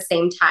book at the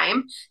same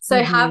time. So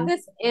I have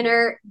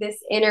Mm-hmm.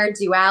 this inner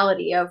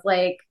duality of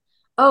like,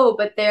 oh,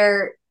 but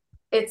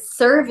it's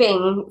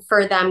serving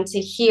for them to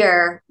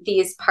hear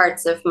these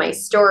parts of my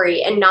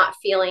story and not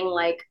feeling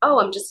like,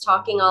 oh, I'm just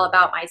talking all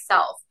about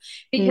myself.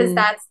 Because Mm.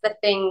 that's the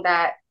thing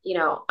that,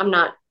 I'm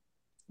not,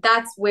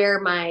 that's where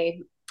my,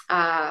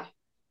 I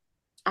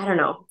don't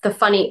know,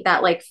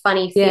 that like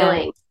funny Yeah.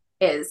 feeling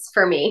is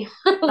for me.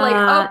 Like, oh,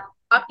 uh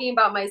I'm talking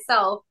about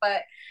myself,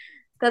 but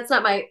that's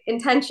not my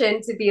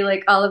intention to be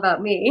like all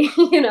about me,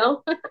 you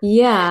know?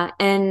 Yeah.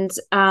 And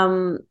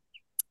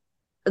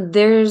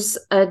there's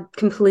a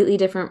completely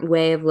different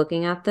way of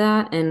looking at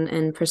that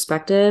and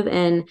perspective.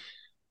 And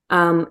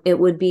it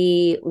would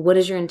be, what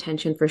is your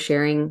intention for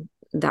sharing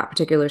that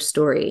particular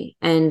story?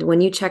 And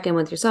when you check in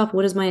with yourself,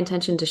 what is my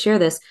intention to share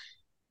this?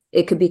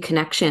 It could be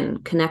connection,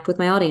 connect with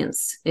my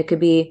audience. It could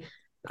be,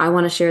 I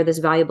want to share this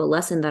valuable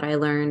lesson that I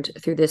learned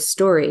through this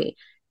story.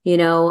 You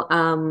know,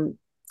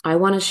 I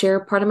want to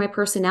share part of my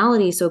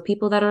personality so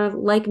people that are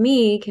like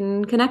me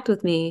can connect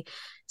with me.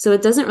 So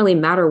it doesn't really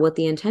matter what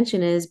the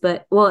intention is,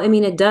 but well, I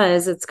mean, it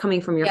does. It's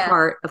coming from your Yeah.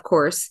 heart, of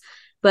course,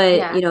 but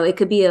Yeah. you know, it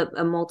could be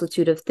a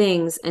multitude of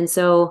things. And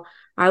so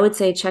I would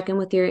say check in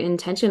with your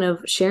intention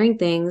of sharing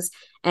things.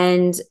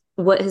 And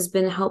what has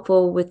been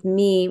helpful with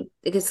me,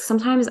 because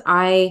sometimes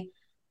I've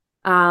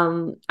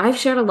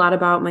shared a lot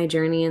about my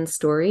journey and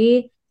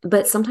story,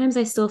 but sometimes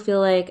I still feel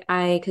like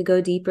I could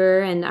go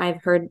deeper. And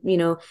I've heard, you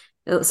know,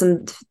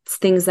 some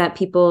things that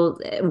people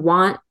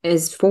want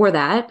is for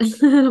that.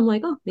 And I'm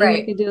like, oh, maybe I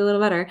Right. could do a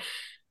little better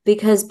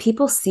because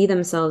people see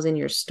themselves in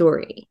your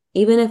story,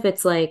 even if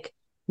it's like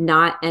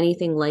not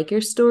anything like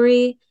your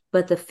story,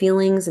 but the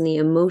feelings and the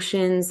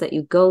emotions that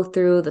you go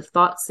through, the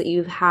thoughts that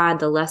you've had,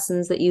 the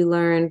lessons that you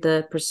learned,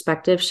 the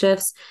perspective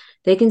shifts,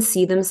 they can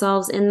see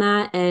themselves in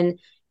that. And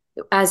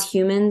as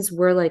humans,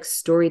 we're like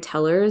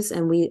storytellers,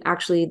 and we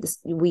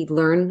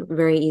learn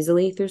very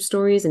easily through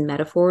stories and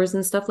metaphors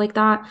and stuff like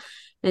that.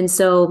 And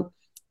so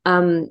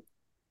um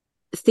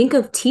think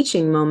of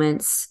teaching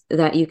moments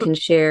that you can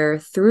share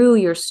through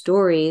your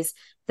stories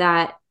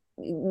that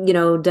you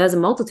know does a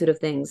multitude of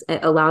things.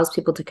 It allows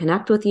people to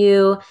connect with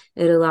you,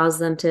 it allows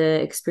them to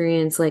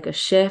experience like a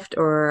shift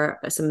or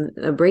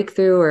a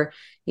breakthrough, or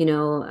you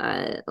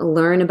know,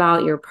 learn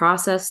about your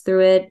process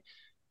through it.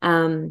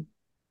 um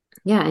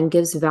yeah, and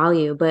gives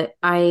value. But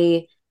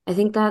I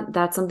think that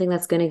that's something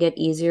that's going to get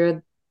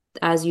easier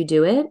as you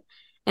do it.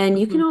 And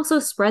you can Hmm. also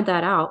spread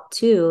that out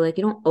too. Like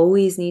you don't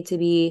always need to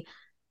be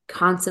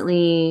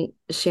constantly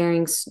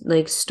sharing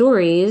like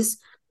stories,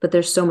 but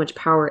there's so much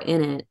power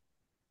in it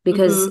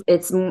because Hmm.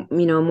 it's you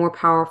know more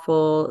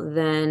powerful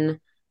than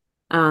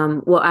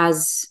well,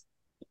 as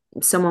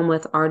someone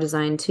with our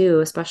design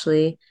too,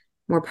 especially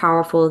more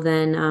powerful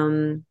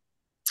than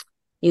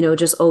you know,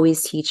 just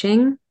always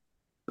teaching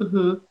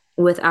Hmm.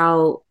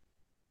 without,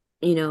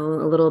 you know,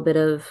 a little bit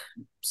of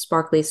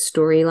sparkly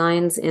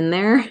storylines in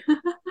there.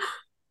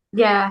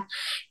 Yeah.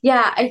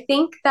 Yeah. I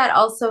think that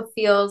also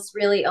feels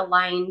really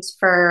aligned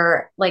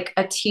for like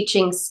a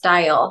teaching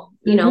style,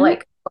 you know, Mm-hmm.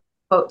 like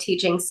quote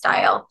teaching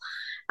style.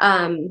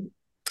 Um,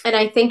 and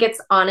I think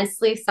it's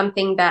honestly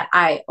something that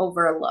I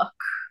overlook,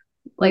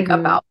 like Mm-hmm.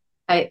 about,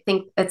 I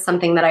think it's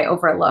something that I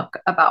overlook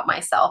about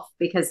myself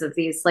because of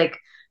these like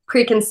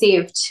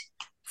preconceived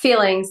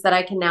feelings that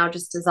I can now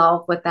just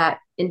dissolve with that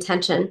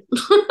intention.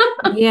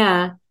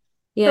 Yeah. So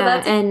Yeah.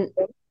 that's, And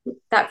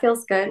that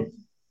feels good.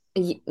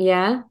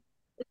 yeah.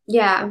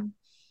 Yeah.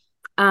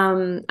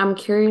 I'm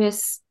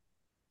curious,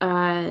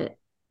 uh,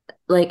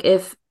 like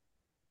if,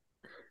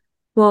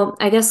 well,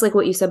 I guess like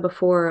what you said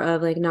before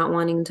of like not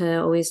wanting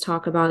to always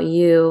talk about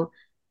you.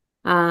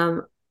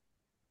 Um,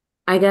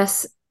 I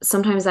guess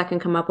sometimes that can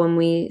come up when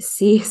we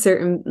see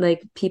certain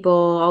like people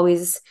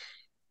always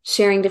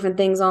sharing different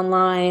things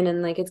online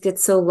and like it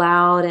gets so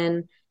loud.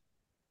 And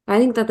I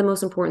think that the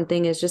most important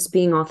thing is just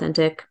being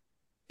authentic.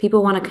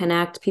 People want to Mhm.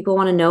 connect. People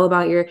want to know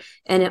about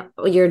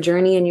your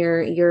journey and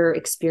your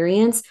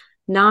experience.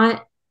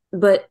 Not,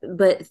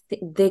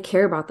 they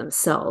care about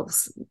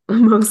themselves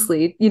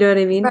mostly. You know what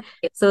I mean?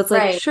 Right. So it's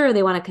like, Right. sure,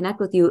 they want to connect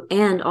with you.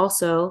 And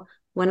also,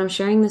 when I'm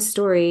sharing this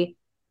story,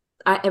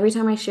 every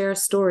time I share a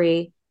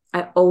story,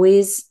 I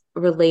always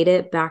relate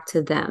it back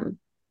to them.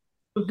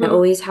 I Hmm.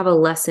 always have a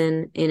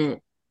lesson in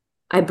it.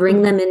 Hmm. I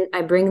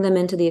bring them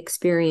into the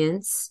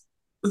experience,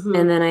 and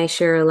Hmm. then I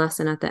share a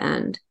lesson at the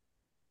end.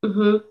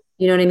 Hmm.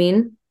 You know what I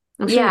mean?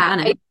 I'm sure you've Yeah.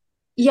 done it.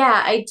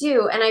 Yeah, I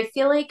do. And I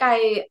feel like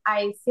I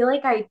feel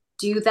like I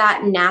do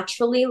that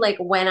naturally, like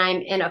when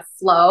I'm in a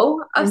flow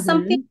of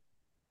something, Mm-hmm.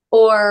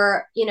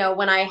 or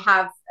when I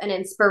have an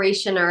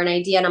inspiration or an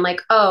idea and I'm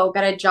like, oh,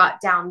 gotta jot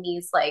down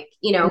these like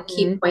key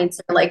Mm-hmm. points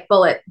or like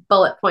bullet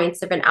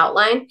points of an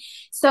outline.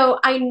 So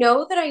I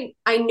know that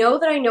I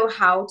know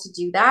how to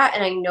do that,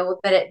 and I know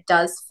that it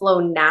does flow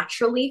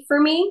naturally for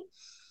me.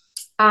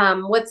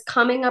 What's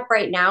coming up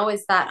right now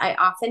is that I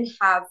often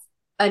have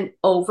an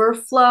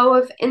overflow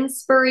of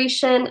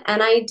inspiration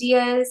and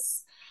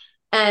ideas,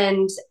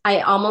 and I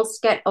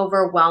almost get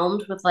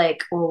overwhelmed with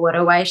like, well, what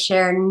do I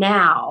share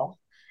now?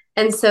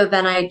 And so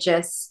then I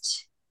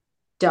just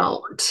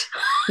don't.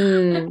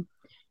 Mm.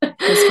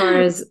 As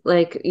far as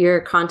like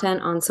your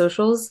content on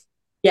socials.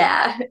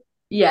 Yeah.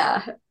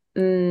 Yeah.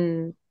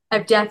 Mm.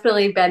 I've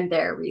definitely been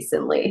there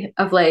recently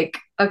of like,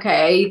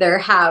 okay, I either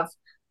have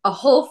a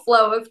whole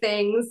flow of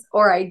things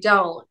or I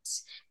don't.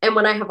 And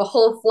when I have a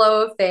whole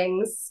flow of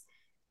things,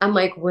 I'm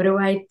like, what do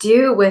I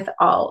do with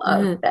all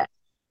of Uh, that?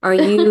 are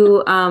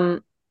you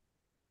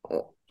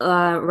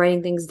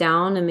writing things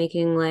down and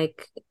making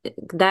like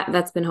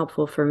that's been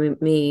helpful for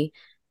me.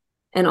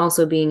 and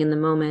also being in the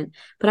moment.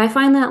 But I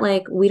find that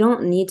like we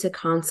don't need to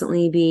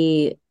constantly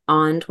be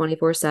on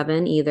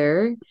 24/7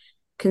 either. Mm-hmm.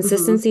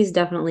 Consistency is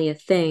definitely a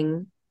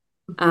thing.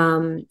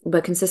 Mm-hmm.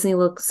 But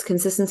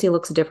consistency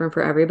looks different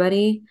for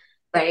everybody.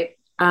 Right.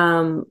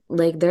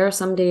 Like there are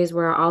some days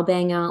where I'll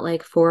bang out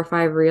like 4 or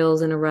 5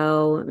 reels in a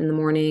row in the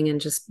morning and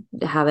just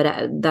have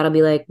it, that'll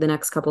be like the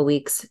next couple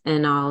weeks,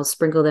 and I'll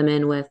sprinkle them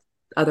in with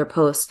other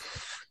posts.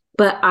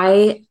 But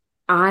I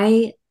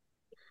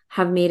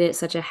have made it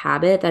such a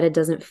habit that it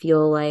doesn't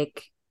feel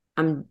like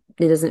I'm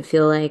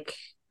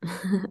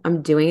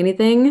doing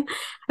anything.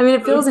 I mean,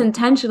 it feels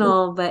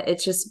intentional, but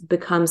it's just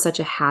become such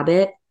a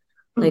habit,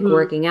 like Mm-hmm.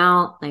 working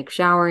out, like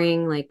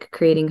showering, like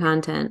creating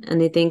content. And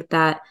they think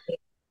that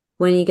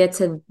when you get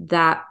to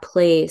that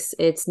place,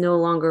 it's no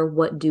longer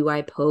what do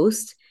I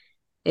post?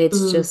 It's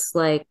Mm-hmm. just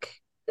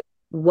like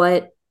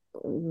what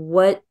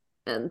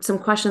some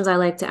questions I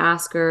like to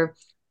ask are,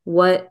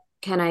 what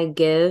can I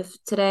give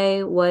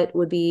today? What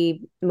would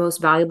be most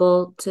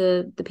valuable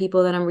to the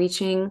people that I'm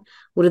reaching?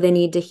 What do they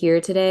need to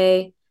hear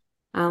today?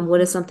 What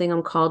Mm-hmm. is something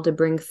I'm called to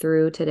bring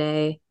through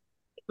today?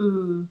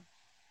 Mm-hmm.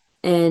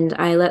 And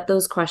I let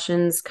those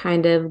questions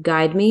kind of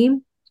guide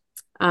me.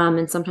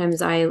 And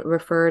sometimes I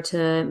refer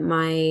to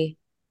my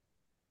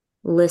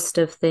list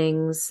of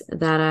things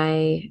that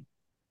I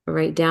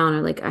write down,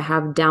 or like I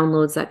have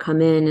downloads that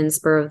come in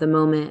spur of the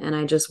moment, and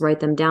I just write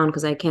them down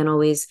because I can't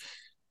always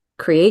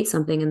create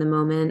something in the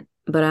moment.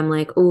 But I'm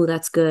like, oh,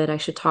 that's good. I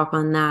should talk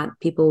on that.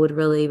 People would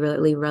really,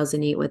 really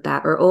resonate with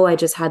that. Or, oh, I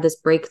just had this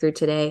breakthrough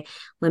today.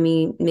 Let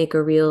me make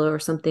a reel or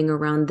something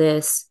around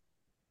this.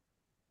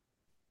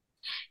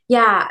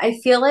 Yeah, I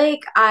feel like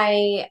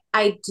I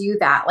do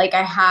that. Like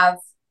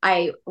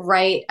I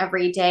write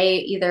every day,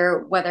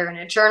 either whether in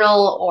a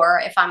journal or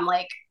if I'm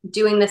like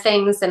doing the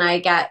things and I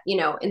get,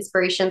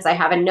 inspirations, I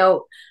have a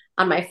note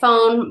on my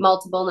phone,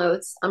 multiple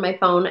notes on my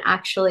phone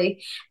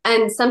actually.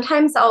 And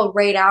sometimes I'll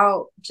write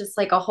out just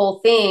like a whole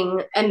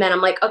thing and then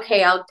I'm like,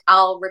 okay,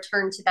 I'll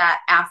return to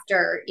that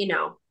after,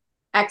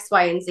 X,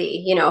 Y, and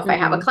Z, if I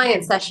have a Mm-hmm.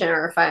 client session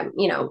or if I'm,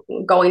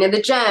 going to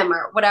the gym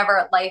or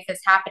whatever life is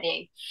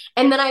happening,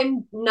 and then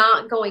I'm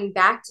not going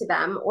back to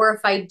them. Or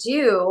if I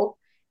do,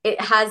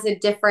 it has a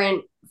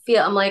different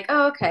feel. I'm like,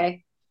 oh,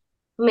 okay,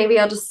 maybe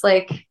I'll just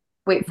like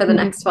wait for the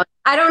next one.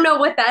 I don't know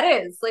what that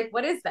is. Like,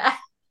 what is that?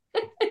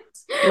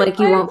 Like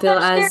Why you am won't I feel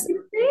not as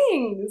sharing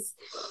things?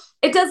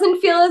 It doesn't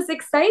feel as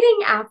exciting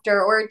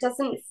after, or it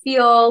doesn't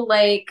feel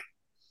like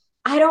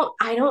I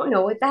don't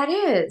know what that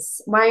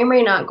is. Why am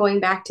I not going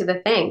back to the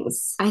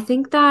things? I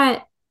think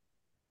that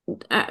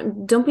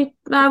don't be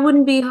I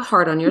wouldn't be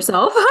hard on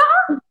yourself.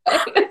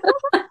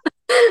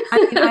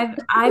 I mean,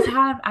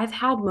 I've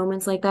had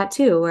moments like that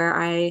too where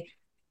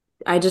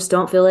I just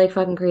don't feel like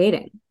fucking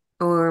creating.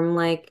 Or I'm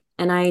like,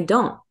 and I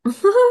don't.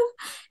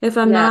 If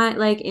I'm Yeah. not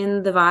like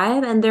in the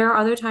vibe. And there are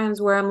other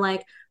times where I'm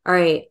like, all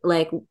right,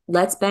 like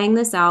let's bang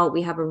this out.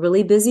 We have a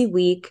really busy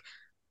week.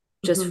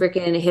 Just Mhm.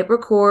 freaking hit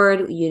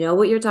record. You know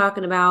what you're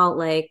talking about.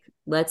 Like,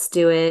 let's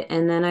do it.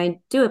 And then I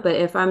do it. But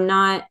if I'm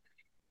not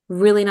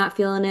really not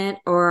feeling it,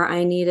 or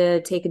I need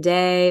to take a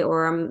day,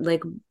 or I'm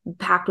like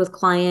packed with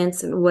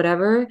clients and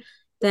whatever,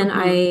 then Mhm.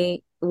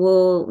 I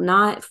will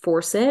not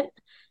force it.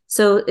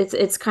 So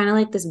it's kind of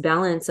like this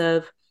balance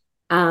of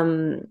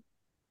um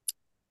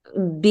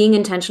being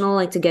intentional,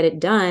 like to get it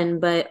done,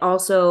 but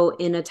also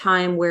in a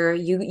time where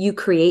you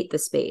create the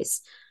space.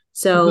 Mhm.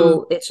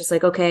 So it's just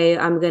like, okay,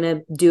 I'm gonna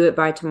do it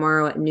by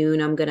tomorrow at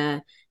noon. I'm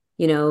gonna,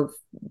 you know,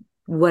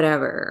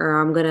 whatever, or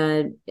I'm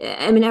gonna,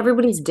 I mean,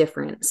 everybody's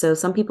different. So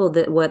some people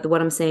that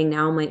what I'm saying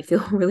now might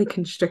feel really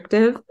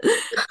constrictive.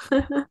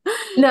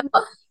 No,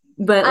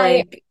 But I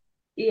like,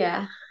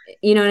 yeah.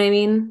 you know what I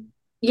mean?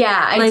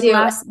 Yeah, I Like do.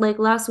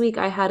 last week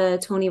I had a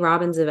Tony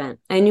Robbins event.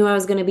 I knew I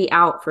was going to be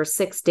out for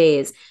 6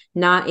 days,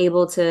 not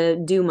able to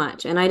do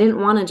much. And I didn't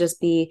want to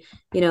just be,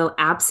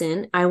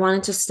 absent. I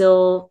wanted to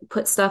still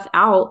put stuff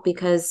out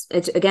because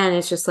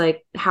it's just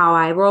like how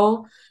I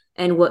roll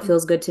and what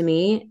feels good to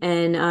me.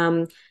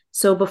 And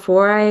so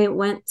before I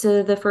went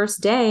to the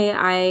first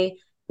day,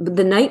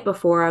 the night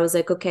before, I was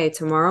like, okay,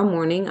 tomorrow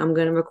morning I'm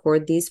going to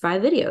record these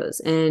 5 videos,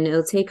 and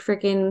it'll take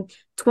freaking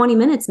 20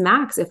 minutes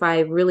max if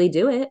I really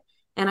do it.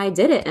 And I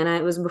did it, and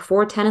it was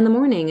before 10 in the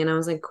morning, and I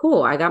was like,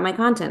 cool, I got my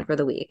content for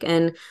the week,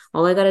 and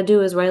all I got to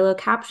do is write a little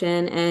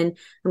caption, and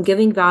I'm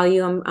giving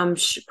value. I'm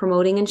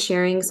promoting and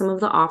sharing some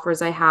of the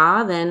offers I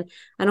have, and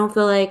I don't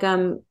feel like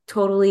I'm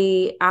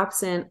totally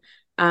absent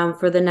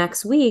for the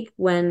next week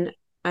when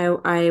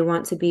I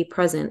want to be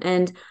present.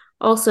 And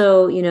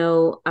also,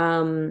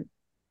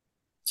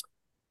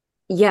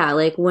 yeah,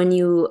 like when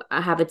you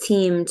have a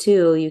team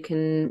too, you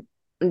can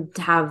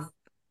have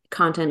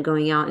content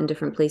going out in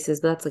different places,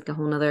 but that's like a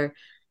whole nother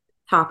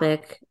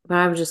topic. But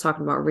I was just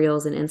talking about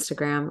reels and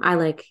Instagram. I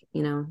like,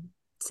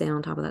 staying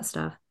on top of that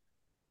stuff.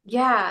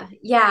 Yeah,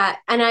 yeah.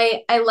 And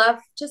I love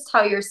just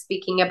how you're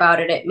speaking about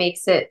it. It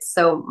makes it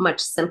so much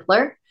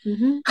simpler.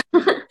 Mm-hmm.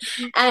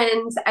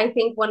 And I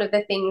think one of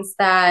the things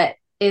that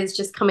is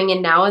just coming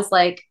in now is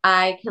like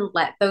I can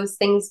let those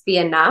things be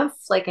enough.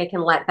 Like I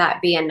can let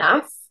that be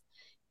enough.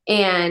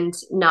 and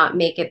not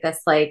make it this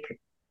like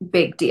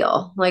big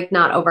deal, like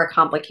not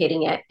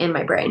overcomplicating it in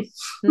my brain.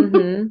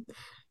 Mm-hmm.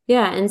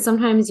 Yeah. And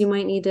sometimes you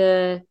might need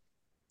to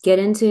get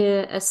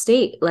into a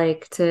state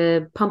like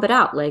to pump it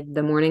out. Like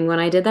the morning when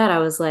I did that, I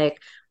was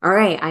like, all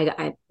right,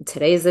 I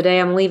today's the day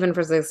I'm leaving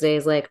for 6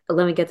 days. Like,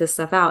 let me get this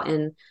stuff out.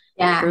 And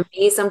Yeah. for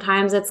me,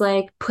 sometimes it's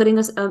like putting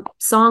a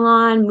song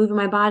on, moving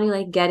my body,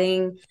 like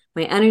getting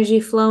my energy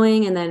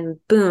flowing, and then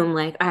boom,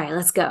 like, all right,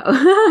 let's go.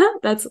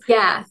 That's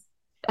Yeah.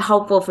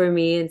 helpful for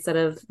me instead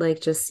of like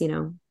just,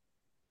 Yeah.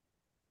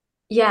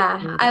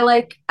 yeah. I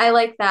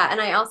like that.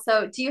 And I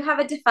also, do you have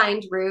a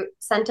defined root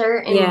center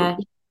in Yeah,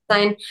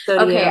 design? so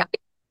do Okay. you.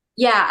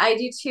 Yeah, I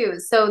do too.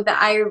 So that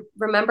I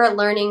remember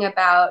learning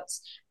about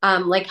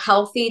like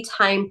healthy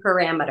time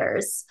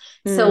parameters.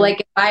 So Mm,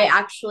 like if I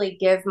actually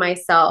give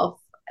myself,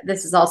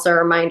 this is also a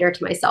reminder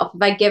to myself,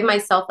 if I give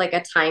myself like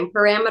a time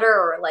parameter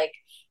or like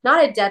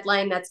not a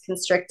deadline that's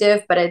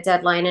constrictive, but a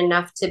deadline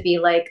enough to be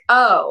like,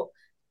 oh,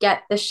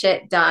 get the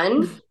shit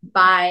done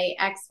by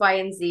X, Y,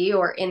 and Z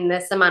or in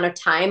this amount of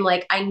time,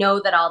 like I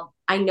know that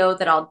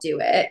I'll do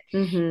it.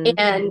 mm-hmm.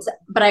 And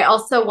but I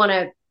also want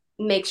to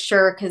make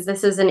sure because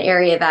this is an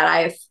area that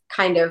I've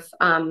kind of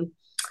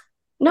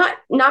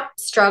not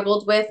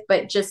struggled with,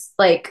 but just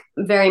like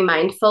very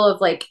mindful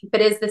of like,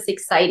 but is this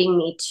exciting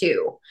me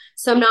too?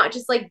 So I'm not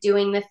just like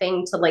doing the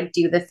thing to like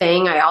do the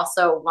thing. I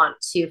also want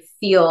to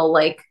feel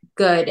like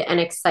good and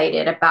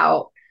excited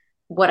about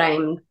what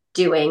I'm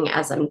doing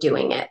as I'm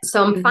doing it.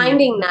 So I'm Mm-hmm.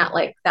 finding that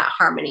like that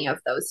harmony of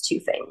those two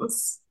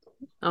things.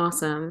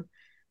 Awesome.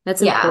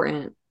 That's Yeah.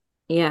 important.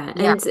 Yeah.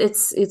 Yeah. And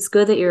it's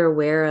good that you're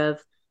aware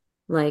of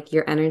like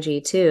your energy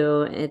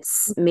too.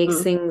 It's makes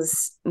Mm-hmm.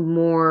 things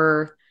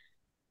more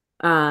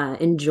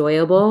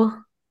enjoyable,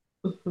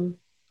 Mm-hmm.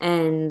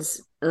 and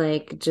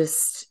like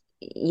just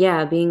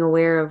yeah, being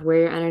aware of where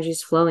your energy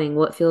is flowing,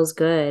 what feels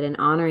good, and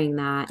honoring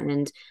that.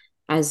 And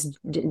as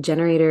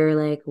generator,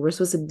 like we're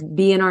supposed to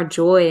be in our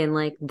joy, and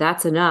like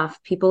that's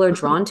enough. People are Mm-hmm.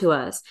 drawn to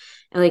us.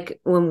 And like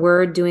when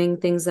we're doing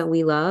things that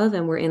we love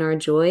and we're in our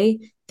joy,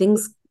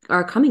 things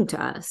are coming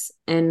to us,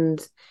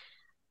 and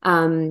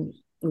um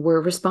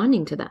we're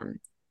responding to them.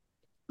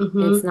 It's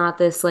Mm-hmm. not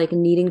this like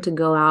needing to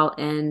go out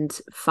and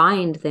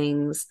find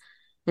things.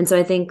 And so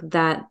I think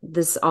that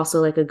this is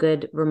also like a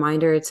good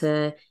reminder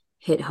to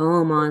hit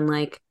home on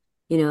like,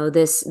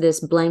 this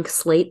blank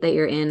slate that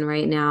you're in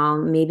right now.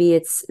 Maybe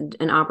it's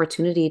an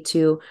opportunity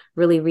to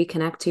really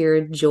reconnect to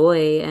your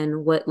joy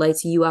and what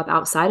lights you up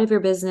outside of your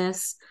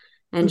business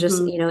and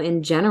just, Mm-hmm.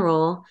 in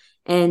general,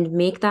 and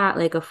make that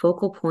like a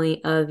focal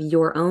point of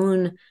your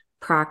own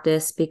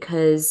practice,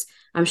 because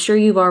I'm sure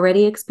you've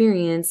already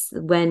experienced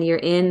when you're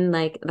in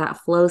like that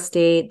flow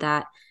state,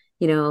 that,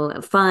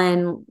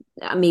 fun,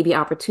 maybe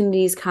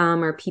opportunities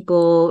come or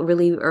people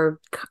really are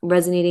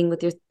resonating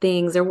with your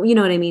things, or you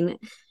know what I mean? It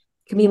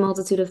can be a Yeah.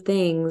 multitude of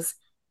things.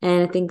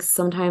 And I think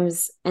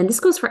sometimes, and this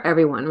goes for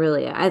everyone,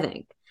 really, I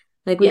think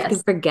like we can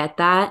Yes. forget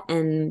that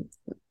and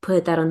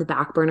put that on the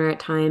back burner at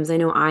times. I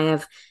know I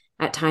have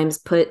at times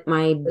put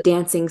my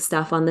dancing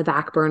stuff on the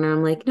back burner.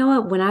 I'm like, you know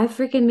what? When I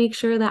freaking make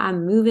sure that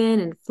I'm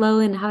moving and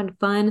flowing and having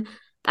fun,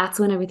 that's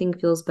when everything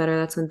feels better.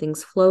 That's when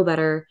things flow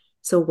better.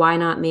 So why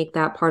not make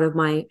that part of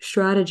my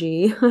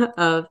strategy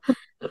of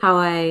how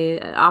I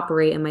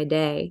operate in my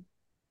day?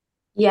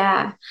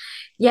 Yeah.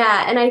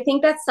 Yeah. And I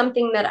think that's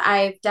something that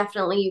I've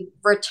definitely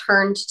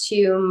returned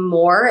to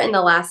more in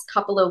the last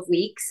couple of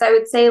weeks, I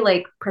would say,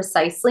 like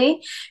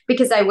precisely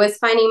because I was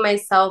finding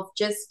myself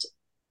just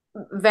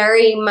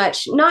very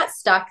much not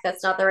stuck,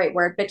 that's not the right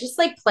word, but just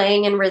like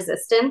playing in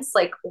resistance,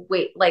 like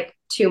wait, like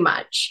too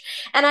much.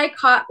 And I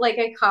caught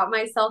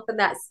myself in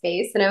that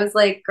space and I was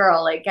like,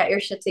 girl, like get your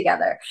shit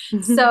together.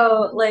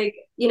 So like,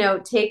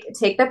 take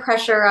the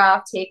pressure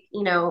off,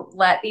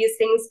 let these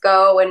things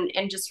go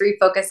and just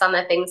refocus on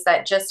the things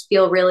that just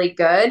feel really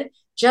good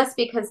just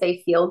because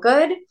they feel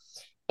good.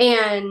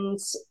 And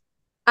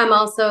I'm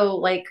also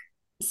like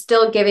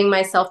still giving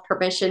myself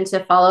permission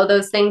to follow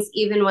those things,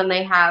 even when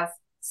they have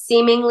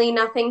seemingly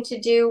nothing to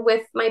do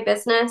with my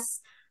business.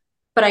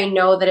 But I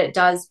know that it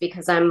does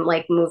because I'm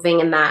like moving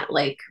in that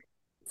like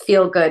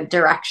feel good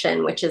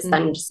direction, which is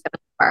then Mm, just going to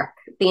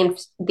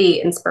spark the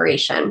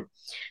inspiration.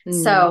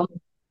 mm, So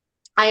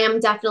I am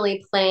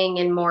definitely playing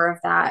in more of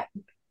that.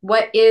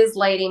 What is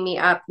lighting me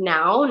up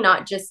now,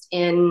 not just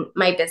in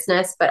my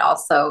business, but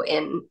also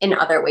in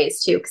other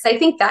ways too. Because I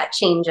think that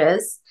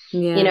changes,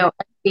 yeah.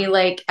 I feel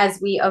like as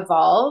we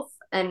evolve.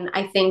 And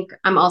I think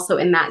I'm also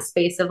in that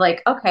space of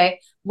like, okay,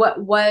 what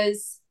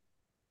was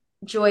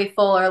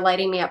joyful or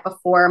lighting me up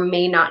before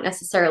may not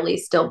necessarily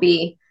still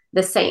be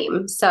the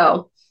same.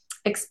 So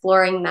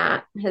exploring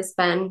that has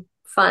been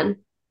fun.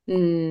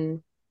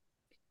 Mm,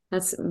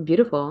 that's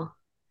beautiful.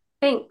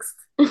 Thanks.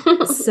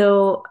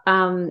 So,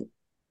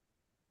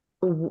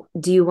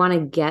 do you want to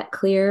get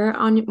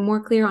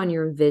more clear on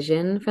your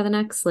vision for the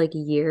next like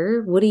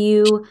year? What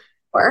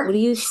Or do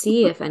you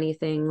see, if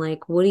anything? Like,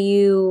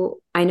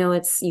 I know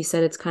you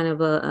said it's kind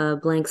of a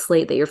blank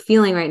slate that you're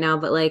feeling right now,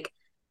 but like,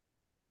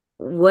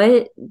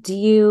 what do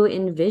you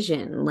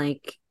envision?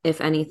 Like, if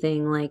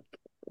anything, like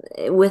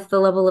with the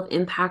level of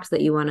impact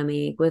that you want to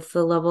make, with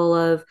the level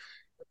of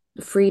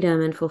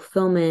freedom and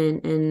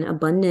fulfillment and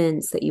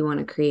abundance that you want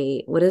to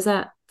create? What does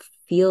that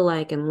feel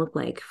like and look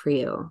like for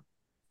you?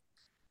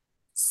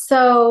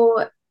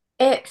 So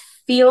it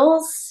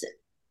feels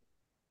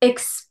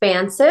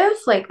expansive.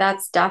 Like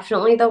that's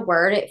definitely the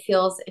word. It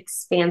feels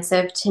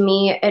expansive to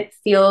me. It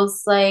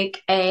feels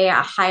like a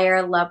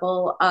higher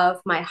level of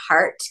my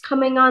heart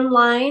coming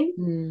online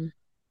Mm.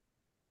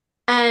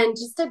 and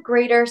just a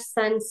greater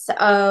sense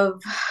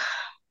of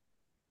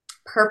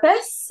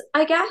purpose,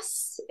 I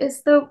guess,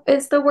 is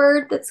the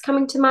word that's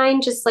coming to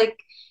mind. Just like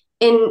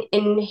in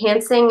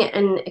enhancing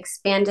and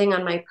expanding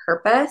on my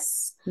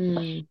purpose.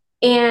 Mm.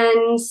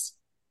 And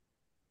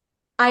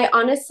I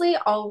honestly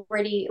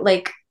already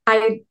like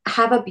I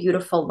have a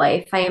beautiful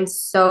life. I am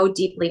so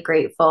deeply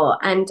grateful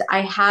and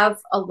I have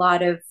a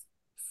lot of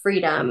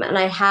freedom and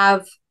I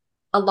have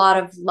a lot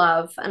of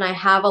love and I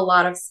have a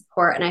lot of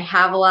support and I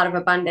have a lot of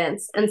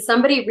abundance. And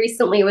somebody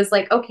recently was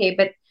like, "Okay,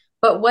 but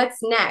what's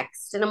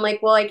next?" And I'm like,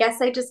 "Well, I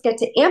guess I just get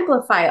to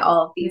amplify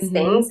all of these Mm-hmm.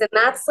 things." And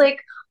that's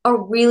like a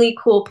really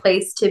cool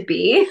place to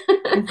be.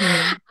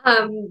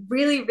 Mm-hmm.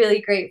 Really,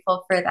 really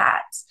grateful for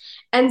that.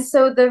 And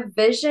so the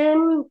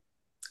vision,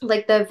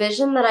 like the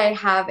vision that I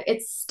have,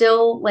 it's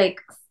still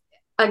like,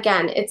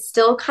 again, it's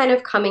still kind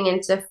of coming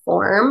into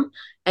form.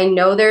 I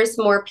know there's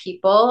more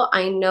people.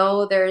 I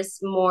know there's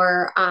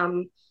more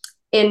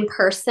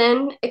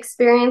in-person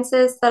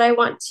experiences that I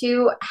want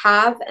to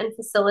have and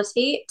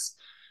facilitate.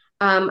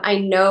 I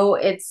know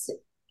it's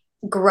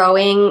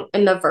growing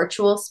in the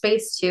virtual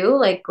space too,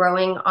 like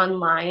growing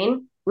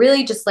online.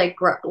 Really, just like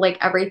like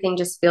everything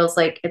just feels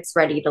like it's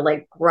ready to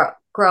like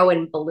grow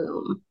and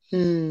bloom.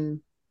 Mm.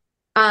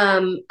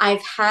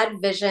 I've had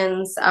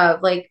visions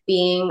of like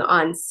being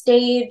on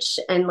stage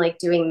and like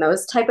doing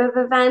those type of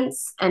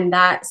events, and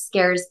that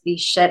scares the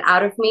shit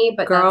out of me,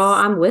 but Girl,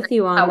 that's I'm with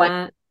you on how I,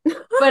 that.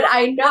 but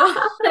I know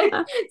like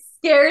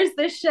scares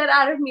the shit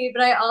out of me,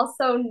 but I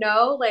also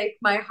know like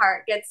my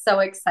heart gets so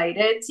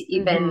excited to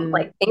even Mm-hmm.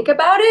 like think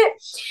about it.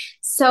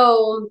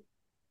 So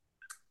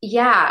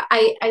yeah,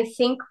 I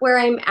think where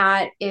I'm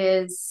at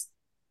is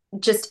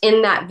just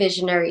in that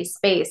visionary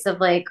space of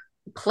like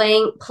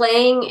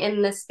playing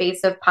in the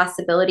space of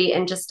possibility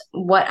and just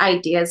what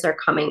ideas are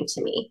coming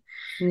to me.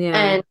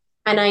 Yeah.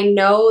 And I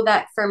know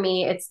that for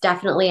me it's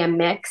definitely a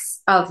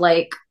mix of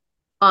like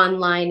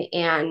online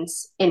and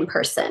in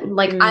person.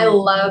 Like I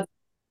Mm. love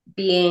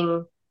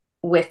being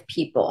with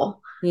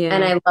people and Yeah.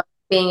 I love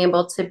being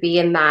able to be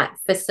in that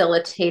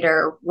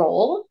facilitator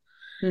role.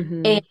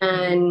 Mm-hmm.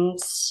 And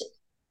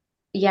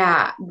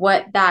yeah,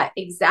 what that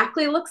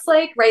exactly looks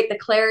like, right? The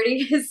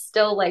clarity is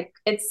still like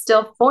it's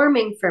still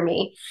forming for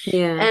me.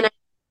 Yeah.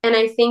 And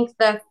I think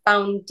like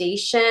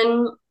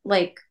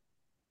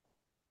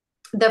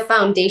the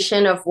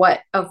foundation of what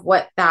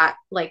that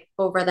like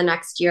over the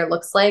next year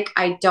looks like,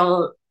 I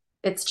don't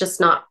it's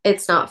not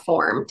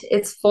formed.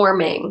 It's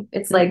forming.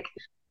 It's Mm-hmm. like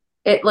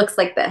it looks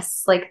like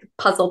this. Like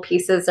puzzle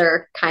pieces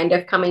are kind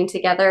of coming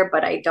together,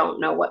 but I don't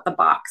know what the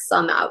box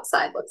on the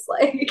outside looks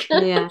like.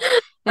 Yeah.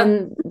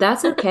 And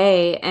that's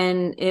okay.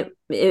 And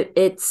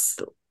it's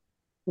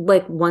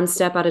like one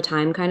step at a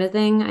time kind of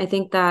thing. I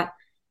think that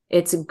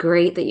it's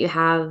great that you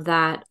have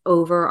that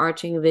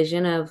overarching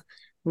vision of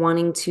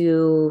wanting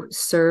to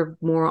serve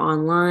more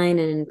online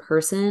and in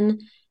person.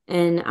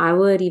 And I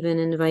would even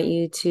invite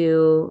you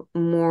to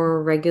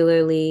more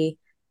regularly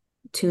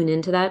tune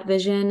into that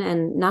vision,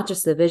 and not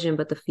just the vision,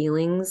 but the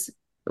feelings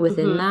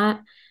within Mhm,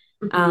 that,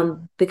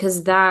 mhm.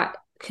 because that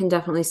can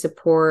definitely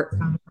support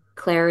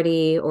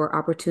clarity or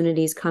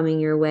opportunities coming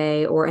your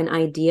way, or an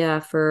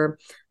idea for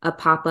a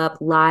pop-up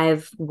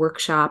live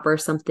workshop or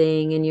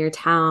something in your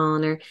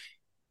town, or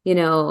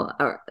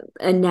or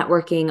a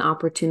networking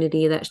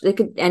opportunity that it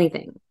could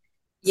anything.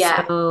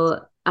 Yeah. So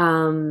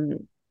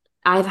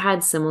I've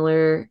had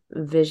similar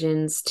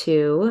visions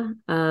too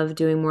of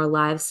doing more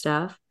live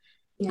stuff.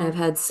 Yeah. I've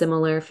had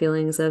similar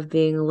feelings of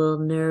being a little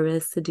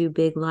nervous to do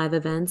big live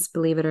events,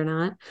 believe it or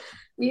not.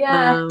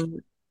 Yeah. um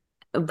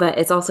but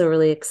it's also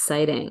really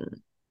exciting.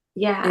 And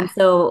Yeah.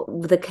 so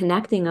the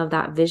connecting of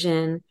that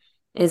vision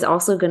is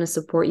also going to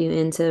support you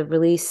into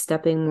really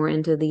stepping more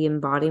into the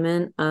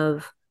embodiment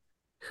of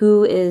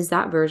who is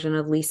that version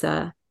of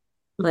Lisa.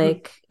 Mhm.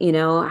 Like,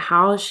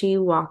 how is she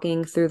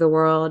walking through the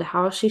world?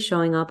 How is she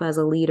showing up as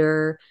a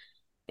leader,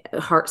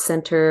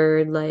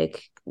 heart-centered,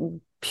 like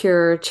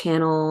pure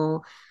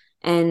channel,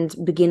 and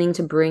beginning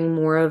to bring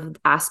more of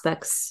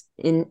aspects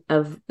in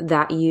of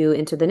that you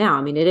into the now.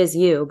 I mean, it is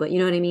you, but you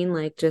know what I mean?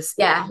 Like just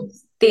Yeah.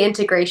 The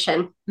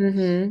integration.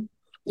 mm-hmm.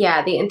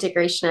 Yeah, the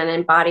integration and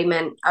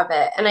embodiment of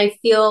it. And I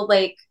feel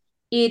like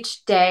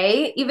each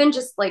day, even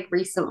just like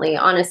recently,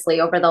 honestly,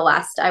 over the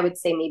last, I would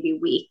say maybe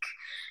week,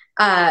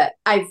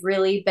 I've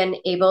really been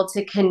able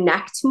to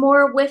connect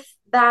more with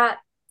that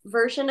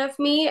version of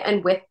me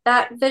and with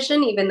that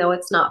vision, even though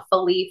it's not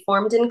fully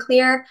formed and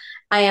clear.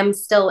 I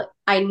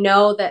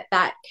know that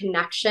that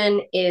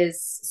connection is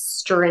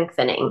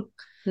strengthening.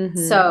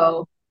 Mm-hmm.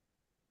 So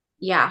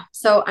yeah,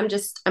 so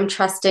I'm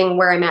trusting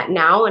where I'm at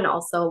now and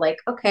also like,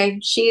 okay,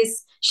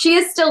 she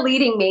is still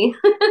leading me.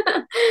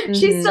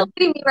 She's still Mm-hmm.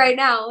 leading me right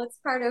now. It's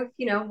part of,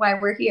 why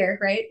we're here,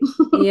 right?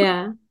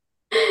 Yeah.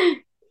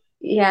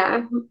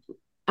 Yeah.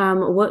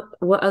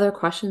 What other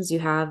questions you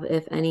have,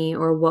 if any,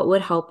 or what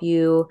would help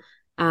you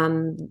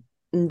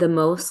the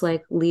most,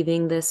 like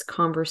leaving this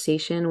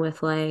conversation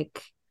with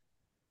like,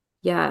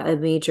 yeah, a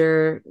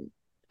major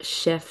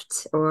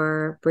shift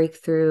or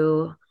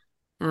breakthrough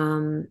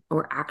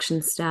or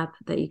action step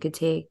that you could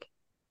take?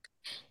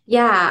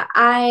 Yeah,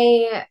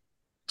 I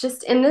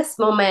just in this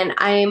moment,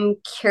 I'm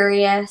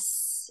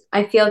curious.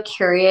 I feel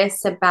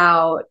curious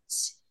about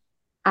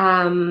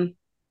um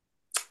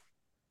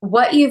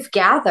what you've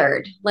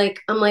gathered. Like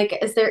I'm like,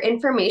 is there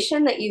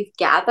information that you've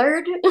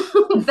gathered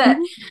that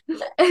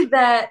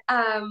that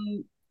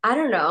I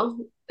don't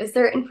know. Is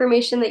there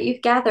information that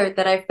you've gathered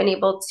that I've been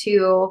able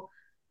to,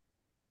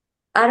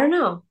 I don't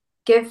know,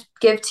 give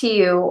to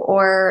you,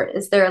 or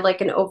is there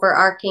like an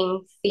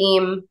overarching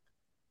theme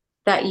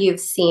that you've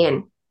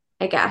seen,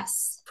 I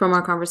guess? From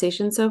our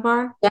conversation so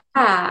far?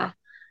 Yeah.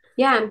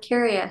 Yeah, I'm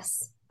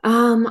curious.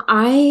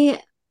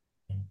 I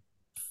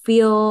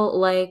feel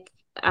like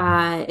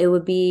it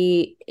would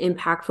be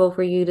impactful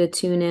for you to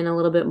tune in a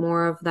little bit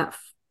more of that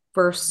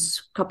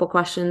first couple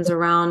questions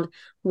around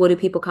what do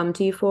people come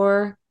to you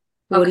for?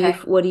 Okay.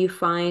 What do you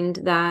find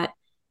that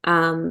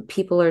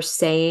people are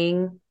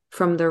saying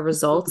from the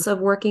results of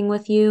working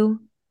with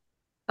you?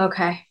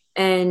 Okay.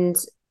 And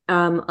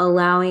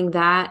allowing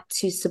that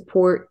to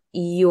support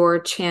your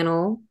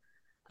channel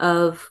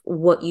of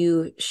what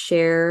you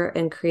share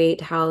and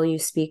create how you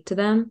speak to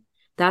them.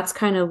 That's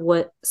kind of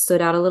what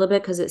stood out a little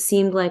bit because it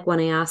seemed like when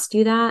I asked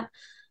you Yeah.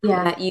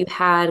 that you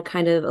had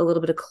kind of a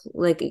little bit of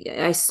like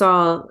I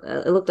saw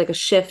it looked like a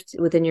shift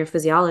within your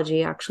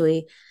physiology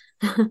actually.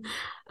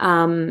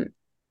 um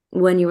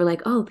when you were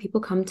like, oh,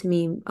 people come to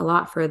me a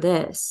lot for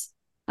this.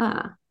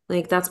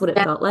 Like that's what it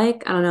Yeah. felt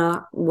like. I don't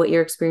know what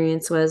your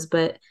experience was,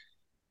 but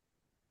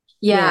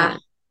Yeah. yeah.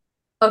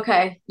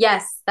 Okay.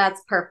 Yes,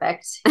 that's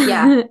perfect.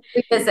 Yeah.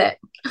 Revisit.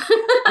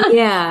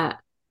 Yeah,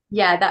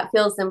 Yeah, that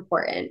feels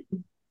important.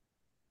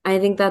 I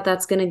think that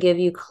that's going to give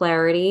you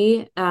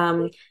clarity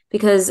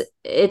because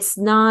it's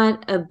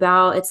not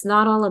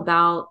all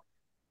about,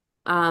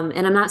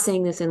 and I'm not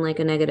saying this in like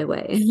a negative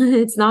way.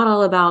 It's not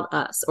all about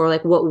us or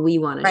like what we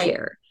want to Right.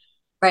 share.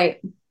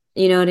 Right.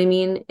 You know what I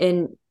mean?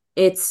 And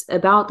it's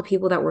about the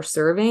people that we're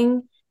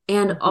serving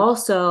and Mhm.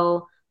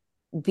 also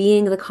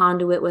being the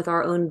conduit with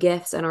our own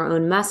gifts and our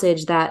own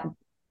message that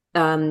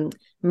um,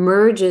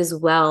 merges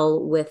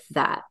well with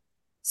that.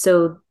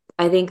 So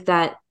I think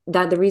that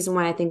the reason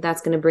why I think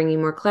that's going to bring you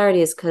more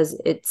clarity is because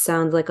it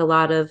sounds like a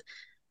lot of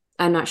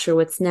I'm not sure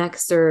what's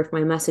next or if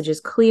my message is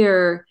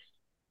clear.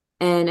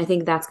 And I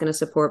think that's going to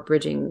support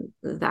bridging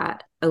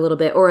that a little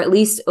bit, or at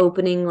least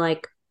opening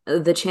like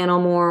the channel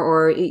more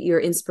or your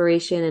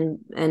inspiration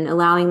and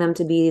allowing them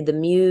to be the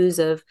muse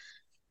of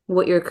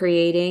what you're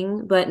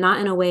creating, but not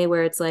in a way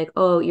where it's like,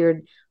 oh,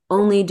 you're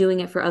only doing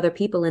it for other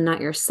people and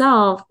not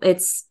yourself.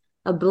 It's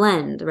a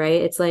blend,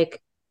 right? It's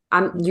like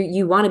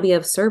you want to be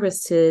of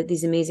service to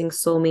these amazing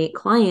soulmate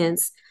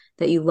clients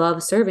that you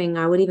love serving.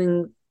 I would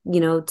even,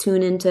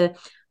 tune into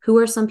who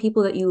are some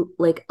people that you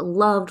like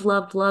loved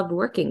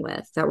working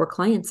with that were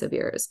clients of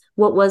yours.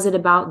 What was it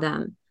about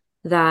them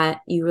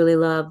that you really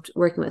loved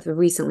working with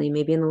recently,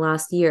 maybe in the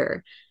last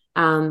year?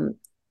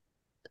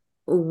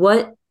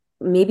 What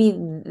maybe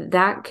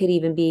that could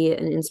even be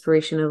an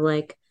inspiration of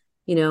like,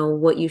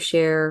 what you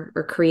share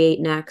or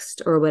create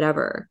next or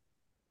whatever.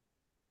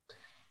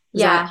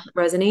 Does that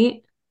Yeah.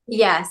 resonate?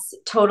 Yes,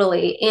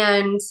 totally.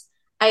 And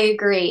I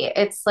agree.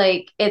 It's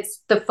like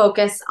it's the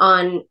focus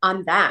on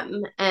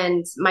them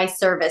and my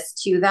service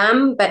to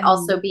them, but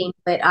also Mhm. being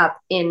lit up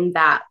in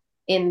that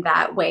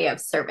way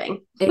of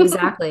serving.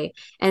 Exactly.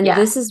 And Yeah.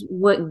 this is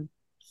what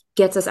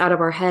gets us out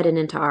of our head and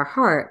into our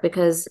heart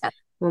because Yeah.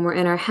 when we're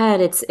in our head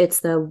it's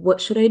the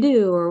what should I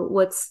do or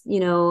what's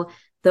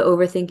the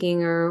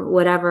overthinking or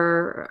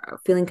whatever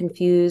feeling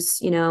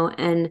confused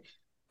and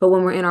but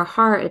when we're in our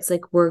heart it's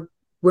like we're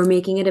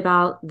making it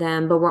about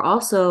them but we're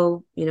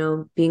also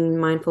being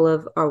mindful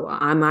of oh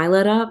am I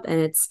lit up and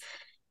it's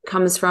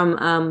comes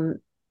from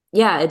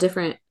yeah a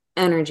different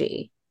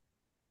energy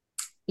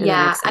if that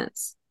Yeah. makes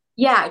sense.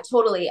 Yeah,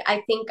 totally.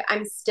 I think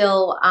I'm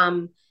still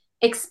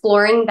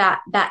exploring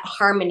that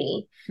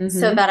harmony so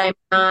Mm-hmm. that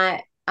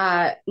I'm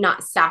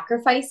not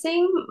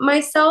sacrificing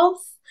myself,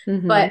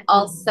 Mm-hmm. but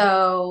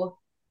also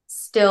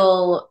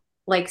still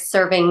like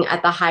serving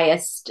at the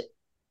highest,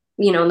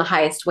 in the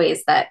highest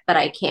ways that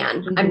I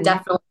can.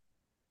 Mm-hmm.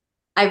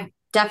 I've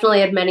definitely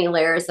had many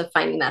layers of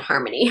finding that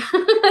harmony.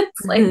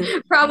 It's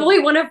like probably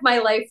one of my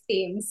life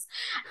themes,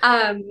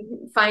 um,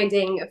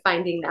 finding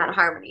that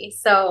harmony.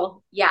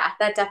 So yeah,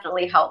 that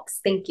definitely helps.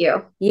 Thank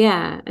you.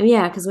 Yeah,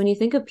 yeah, because when you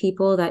think of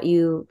people that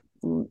you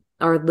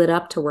are lit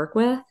up to work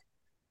with,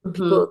 Hmm.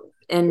 people,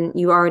 and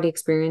you already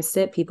experienced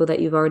it, people that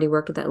you've already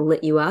worked with that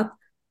lit you up,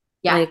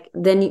 Yeah, like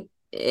then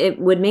it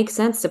would make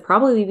sense to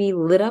probably be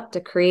lit up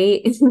to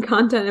create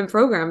content and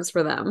programs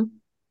for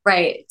them,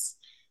 right.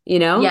 you Yeah,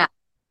 know?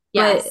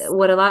 But Yes.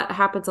 what a lot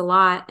happens a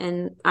lot,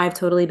 and I've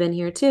totally been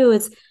here too,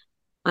 is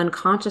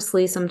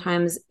unconsciously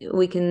sometimes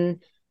we can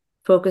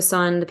focus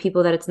on the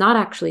people that it's not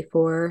actually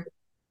for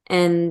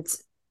and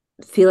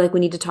feel like we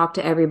need to talk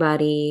to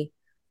everybody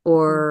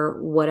or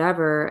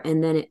whatever,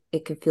 and then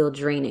it can feel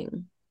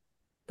draining.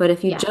 But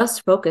if you Yeah.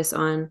 just focus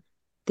on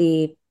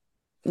the,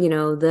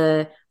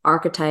 the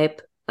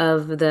archetype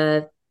of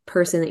the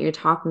person that you're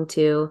talking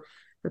to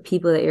or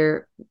people that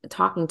you're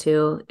talking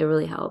to, it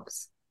really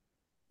helps.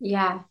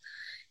 Yeah.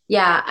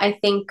 Yeah. I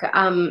think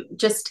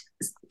just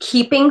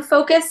keeping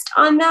focused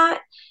on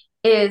that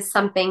is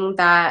something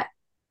that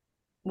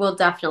will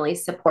definitely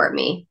support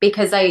me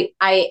because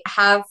I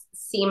have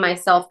seen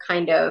myself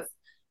kind of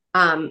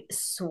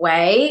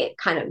sway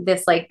kind of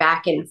this like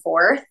back and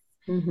forth.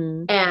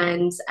 Mm-hmm.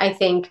 And I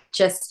think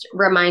just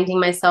reminding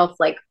myself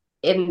like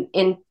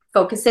in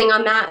focusing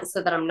on that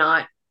so that I'm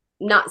not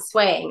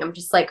swaying. I'm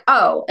just like,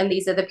 oh, and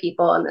these are the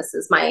people and this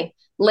is my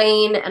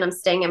lane and I'm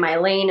staying in my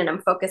lane and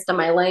I'm focused on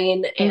my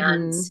lane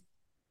and Mm-hmm.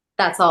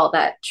 that's all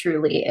that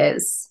truly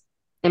is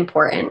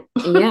important.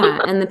 Yeah.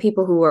 And the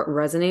people who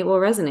resonate will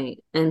resonate,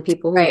 and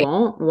people who Right.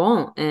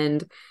 won't.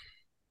 And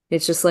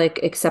it's just like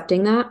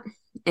accepting that.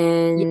 Yeah.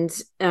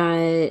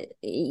 And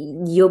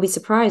you'll be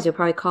surprised. You'll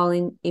probably call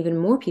in even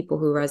more people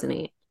who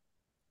resonate,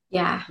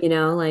 Yeah.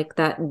 like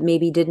that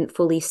maybe didn't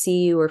fully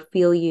see you or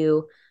feel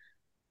you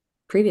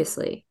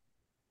previously.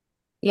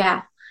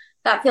 Yeah.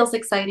 That feels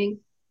exciting.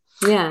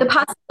 The Yeah.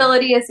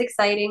 possibility is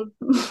exciting.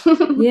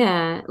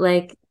 Yeah.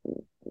 Like,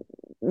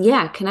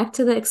 yeah, connect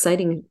to the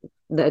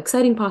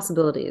exciting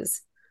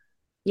possibilities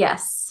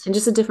Yes. and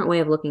just a different way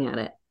of looking at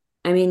it.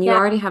 I mean, you Yeah.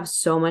 already have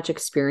so much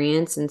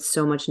experience and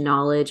so much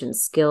knowledge and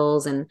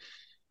skills. And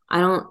I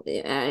don't,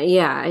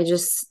 yeah, I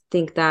just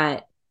think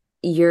that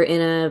you're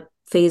in a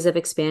phase of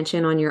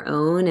expansion on your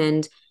own.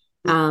 And,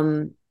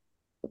 um,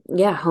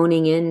 yeah,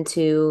 honing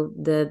into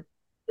the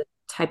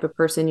type of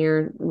person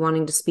you're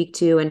wanting to speak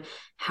to and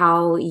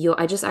how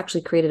I just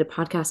actually created a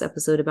podcast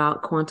episode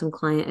about quantum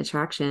client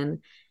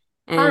attraction.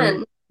 And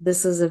Fun.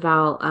 this is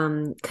about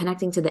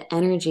connecting to the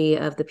energy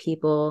of the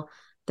people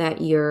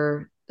that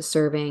you're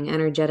serving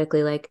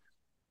energetically, like,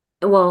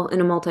 well,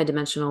 in a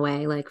multidimensional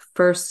way. Like,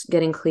 first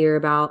getting clear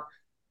about,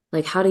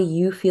 like, how do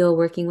you feel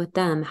working with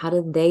them? How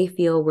do they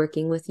feel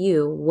working with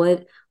you?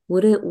 What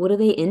are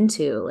they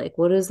into? Like,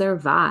 what is their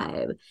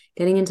vibe?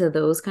 Getting into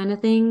those kind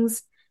of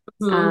things.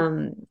 Mhm.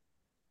 Um,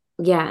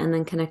 yeah, and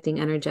then connecting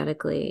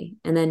energetically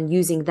and then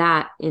using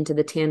that into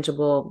the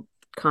tangible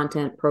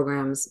content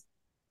programs,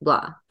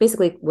 blah.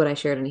 Basically what I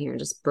shared in here,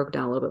 just broke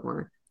down a little bit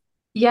more.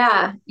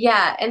 Yeah,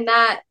 yeah, and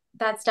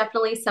that's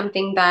definitely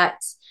something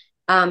that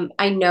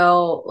I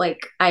know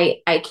like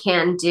I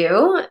can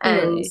do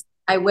and Yay.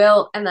 I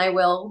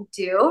will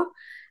do.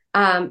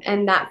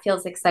 And that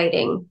feels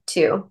exciting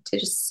too, to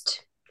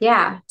just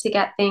yeah,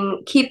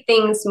 to keep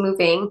things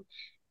moving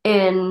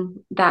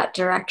in that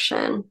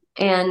direction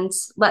and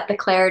let the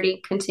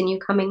clarity continue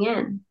coming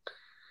in.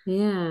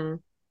 Yeah.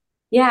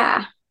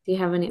 Yeah. Do you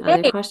have any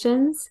other Yay.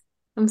 questions?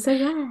 I'm so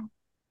glad.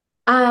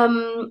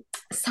 Um,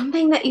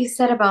 Something that you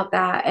said about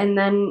that and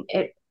then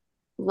it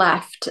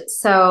left.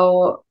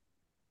 So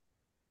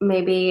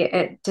maybe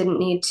it didn't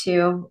need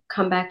to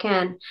come back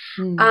in.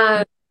 Hmm.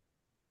 Um,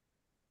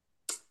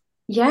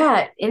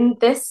 yeah, in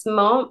this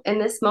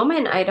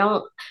moment, I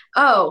don't.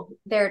 Oh,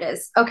 there it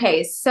is.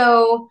 Okay,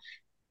 so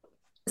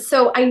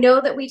I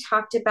know that we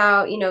talked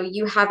about,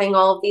 you having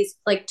all of these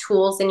like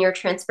tools in your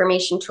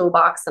transformation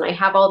toolbox, and I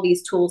have all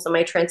these tools in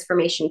my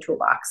transformation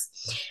toolbox.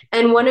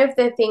 And one of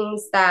the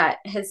things that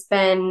has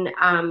been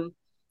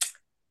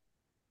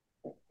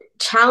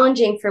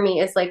challenging for me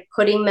is like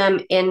putting them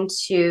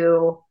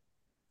into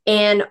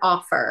an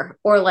offer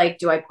or like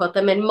do I put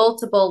them in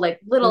multiple like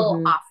little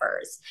Mm-hmm.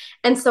 offers.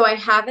 And so I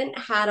haven't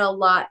had a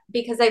lot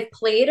because I've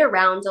played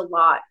around a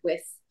lot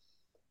with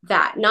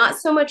that, not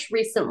so much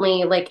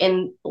recently like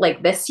in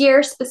like this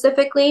year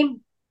specifically,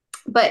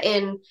 but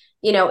in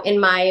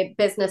my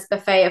business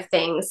buffet of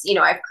things,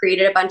 I've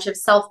created a bunch of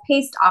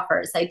self-paced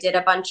offers. I did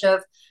a bunch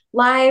of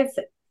live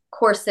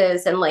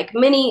courses and like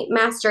mini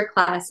master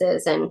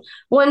classes and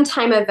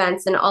one-time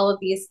events and all of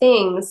these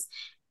things.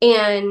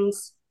 And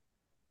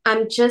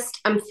I'm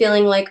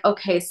feeling like,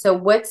 okay, so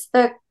what's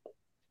the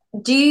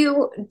do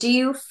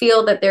you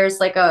feel that there's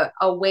like a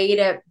way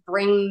to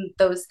bring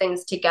those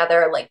things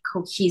together like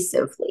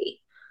cohesively?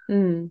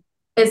 Mm.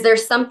 Is there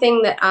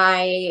something that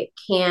I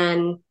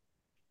can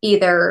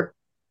either,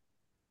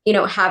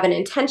 have an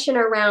intention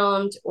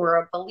around or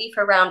a belief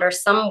around or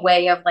some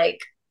way of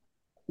like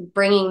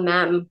bringing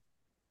them,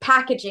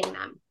 packaging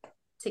them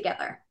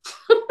together?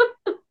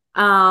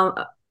 Um,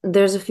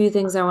 there's a few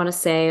things I want to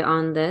say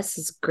on this.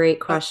 It's a great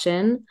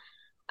question.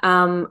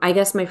 I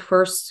guess my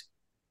first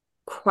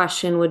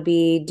question would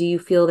be, do you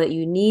feel that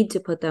you need to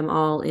put them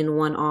all in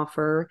one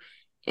offer?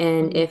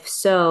 And Mhm. if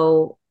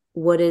so,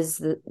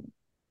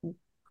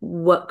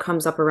 what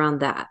comes up around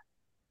that?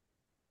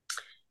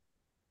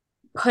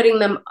 Putting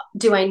them,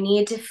 do I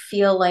need to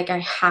feel like I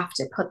have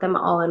to put them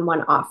all in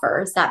one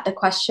offer? Is that the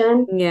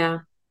question? Yeah.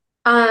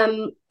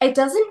 It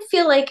doesn't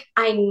feel like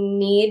I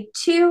need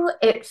to.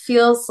 It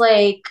feels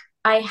like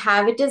I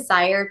have a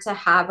desire to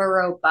have a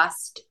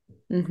robust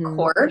Mm-hmm.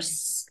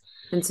 course.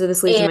 And so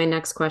this leads to And my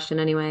next question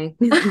anyway.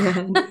 Go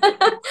ahead.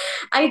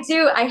 I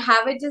do. I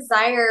have a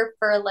desire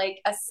for like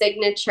a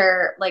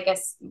signature, like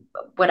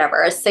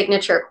whatever, a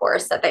signature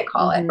course that they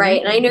call it, Mm-hmm.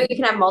 right? And I know you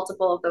can have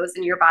multiple of those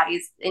in your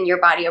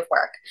body of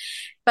work.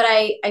 But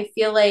I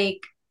feel like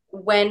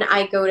when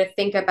I go to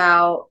think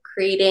about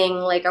creating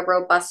like a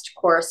robust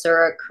course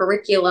or a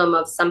curriculum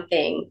of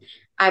something,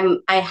 I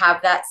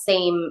have that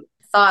same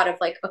thought of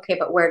like, okay,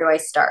 but where do I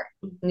start?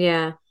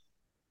 Yeah.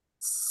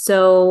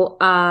 So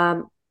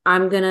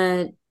I'm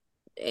gonna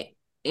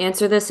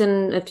answer this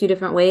in a few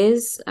different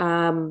ways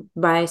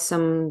by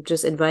some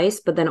just advice,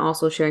 but then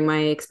also sharing my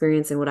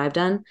experience and what I've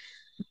done.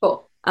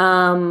 Cool.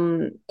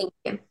 Um, Thank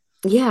you.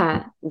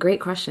 yeah,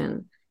 great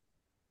question.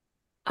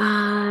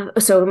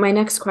 So my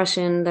next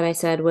question that I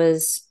said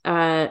was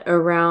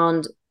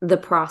around the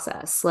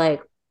process.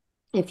 Like,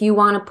 if you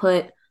want to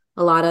put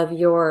a lot of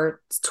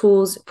your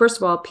tools, first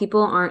of all,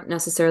 people aren't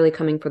necessarily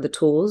coming for the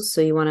tools,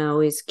 so you want to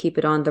always keep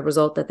it on the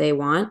result that they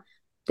want.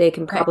 They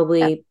can Okay. Yeah.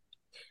 probably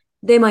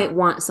they might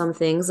want some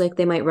things, like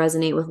they might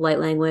resonate with light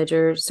language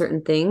or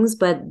certain things,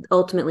 but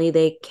ultimately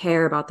they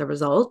care about the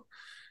result.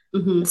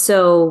 Mm-hmm.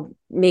 So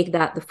make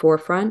that the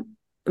forefront.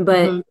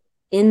 But Mm-hmm.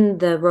 in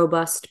the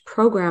robust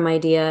program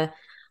idea,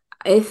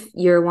 if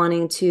you're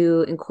wanting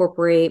to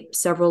incorporate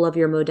several of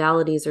your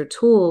modalities or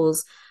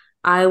tools,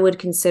 I would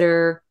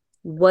consider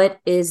what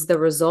is the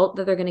result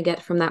that they're going to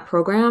get from that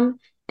program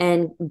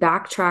and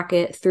backtrack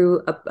it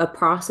through a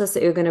process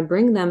that you're going to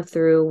bring them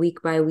through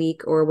week by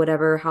week or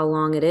whatever, how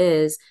long it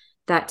is,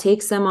 that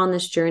takes them on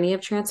this journey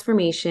of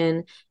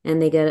transformation,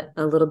 and they get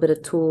a little bit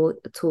of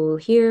tool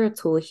here, a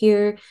tool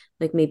here,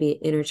 like maybe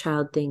inner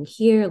child thing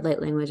here,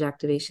 light language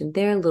activation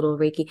there, little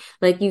Reiki.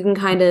 Like you can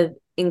kind of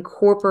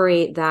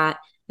incorporate that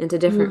into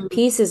different Mm-hmm.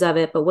 pieces of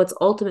it. But what's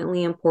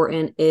ultimately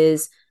important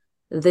is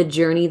the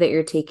journey that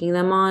you're taking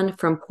them on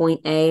from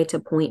point A to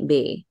point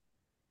B.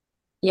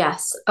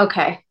 Yes.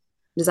 Okay.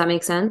 Does that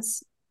make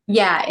sense?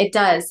 Yeah, it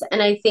does.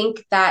 And I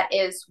think that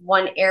is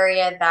one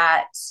area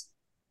that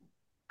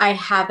I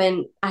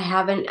haven't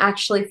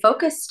actually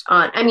focused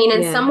on. I mean,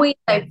 in Yeah. some ways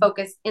I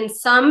focused in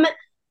some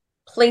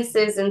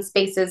places and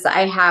spaces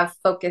I have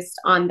focused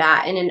on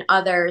that, and in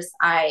others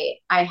I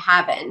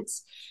haven't.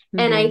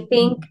 And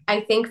Mm-hmm.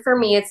 I think for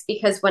me it's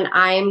because when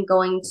I'm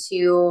going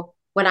to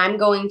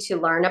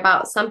learn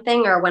about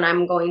something, or when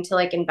I'm going to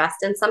like invest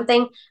in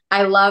something,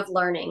 I love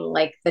learning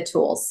like the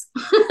tools.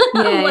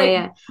 Yeah, yeah, Like,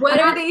 yeah. what I'm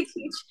do not. they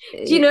teach?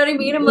 Do you know what I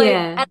mean? I'm like,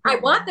 Yeah. and I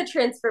want the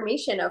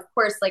transformation, of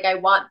course. Like I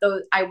want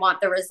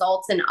the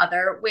results in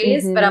other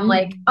ways, but I'm Mm-hmm.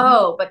 like,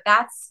 oh, but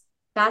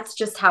that's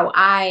just how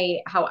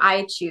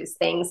I choose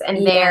things,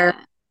 and they're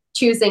Yeah.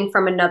 choosing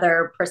from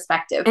another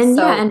perspective. And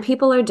yeah, So and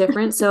people are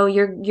different. So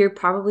you're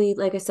probably,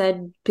 like I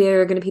said,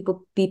 there are going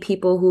to be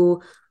people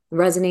who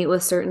resonate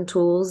with certain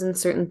tools and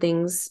certain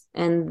things,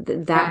 and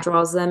that yeah.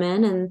 draws them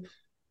in. And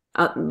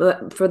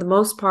but for the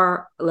most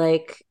part,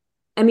 like,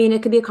 I mean,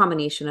 it could be a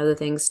combination of the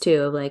things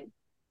too. Like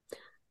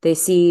they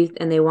see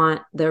and they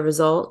want the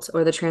result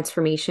or the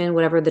transformation,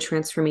 whatever the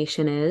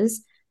transformation is.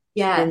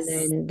 And Yes.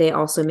 then they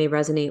also may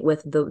resonate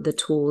with the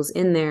tools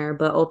in there,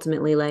 but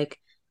ultimately, like,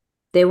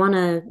 they want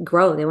to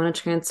grow, they want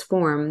to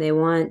transform, they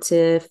want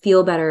to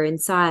feel better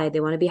inside, they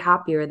want to be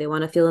happier, they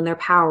want to feel in their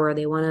power,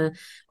 they want to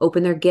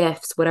open their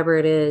gifts, whatever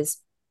it is.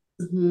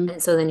 Mm-hmm.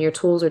 And so then your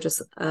tools are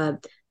just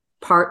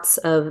parts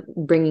of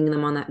bringing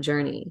them on that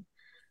journey.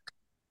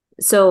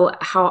 So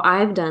how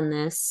I've done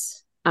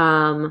this,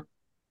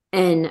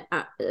 and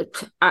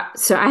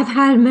so I've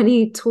had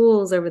many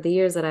tools over the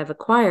years that I've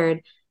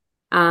acquired.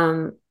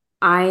 um,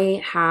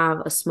 I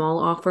have a small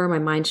offer, my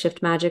Mind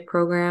Shift Magic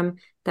program.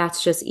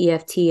 That's just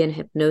EFT and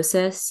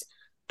hypnosis,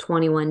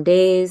 21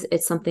 days.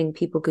 It's something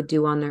people could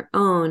do on their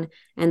own.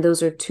 And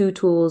those are two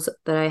tools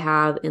that I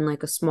have in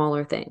like a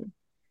smaller thing.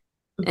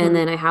 And Mm-hmm.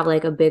 then I have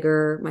like a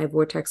bigger, my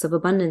Vortex of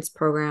Abundance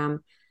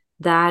program.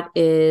 That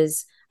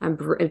is, I'm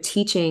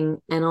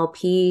teaching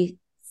NLP,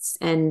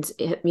 and,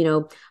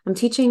 I'm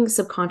teaching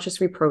subconscious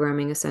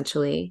reprogramming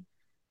essentially,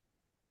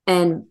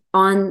 and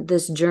on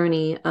this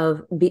journey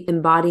of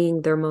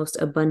embodying their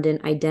most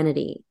abundant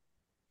identity.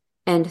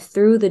 And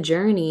through the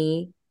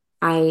journey,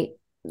 I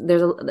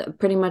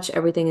pretty much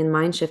everything in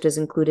Mindshift is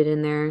included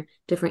in there,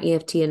 different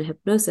EFT and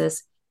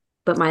hypnosis.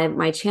 But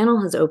my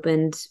channel has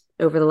opened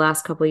over the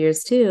last couple of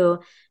years too.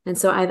 And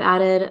so I've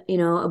added,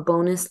 a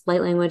bonus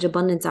light language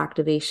abundance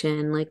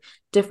activation, like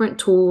different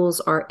tools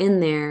are in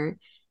there.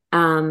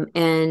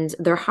 And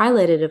they're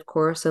highlighted, of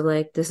course, of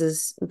like this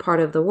is part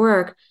of the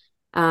work.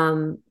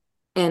 Um,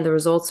 and the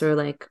results are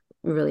like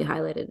really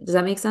highlighted. Does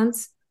that make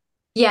sense?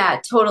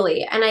 Yeah,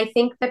 totally. And I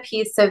think the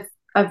piece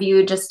of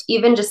you just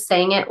even just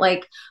saying it,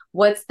 like,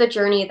 what's the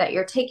journey that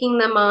you're taking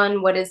them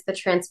on? What is the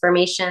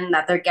transformation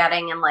that they're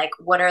getting, and like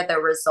what are the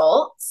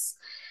results?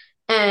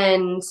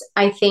 And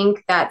I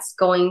think that's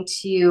going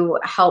to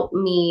help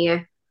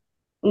me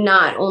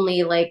not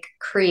only like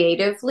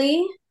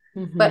creatively,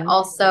 but Mm-hmm.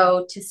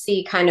 also to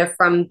see kind of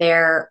from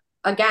their,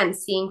 again,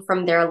 seeing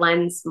from their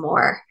lens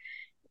more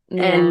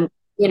Yeah. and,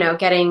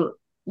 getting,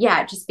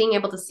 yeah, just being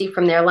able to see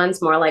from their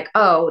lens more like,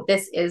 oh,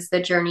 this is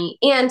the journey.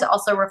 And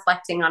also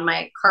reflecting on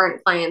my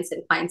current clients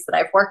and clients that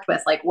I've worked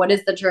with, like, what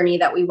is the journey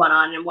that we went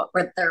on and what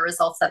were the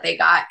results that they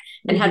got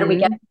and how did we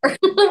get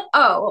Mm-hmm. there?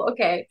 Oh,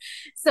 okay.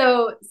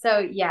 So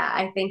yeah,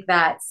 I think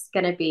that's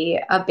going to be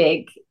a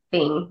big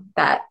thing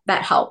that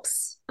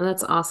helps. Oh,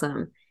 that's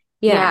awesome.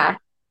 Yeah.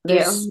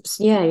 Yeah. You.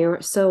 Yeah,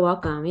 you're so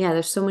welcome. Yeah,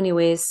 there's so many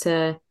ways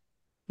to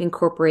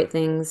incorporate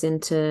things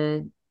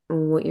into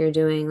what you're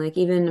doing. Like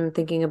even I'm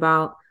thinking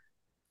about,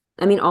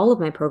 I mean, all of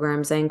my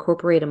programs, I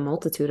incorporate a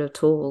multitude of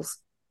tools,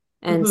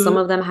 and some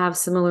Mm-hmm. of them have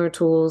similar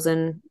tools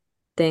and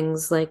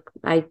things like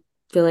I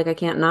feel like I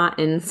can't not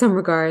in some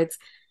regards.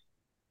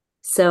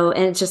 So,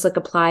 and it's just like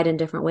applied in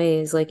different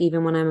ways. Like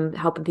even when I'm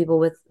helping people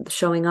with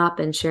showing up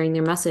and sharing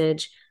their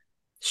message,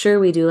 sure,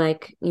 we do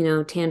like,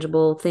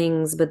 tangible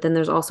things, but then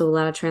there's also a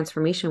lot of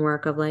transformation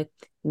work of like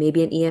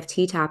maybe an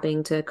EFT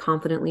tapping to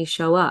confidently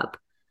show up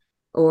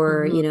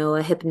or, Mm-hmm.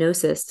 a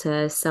hypnosis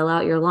to sell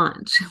out your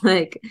launch,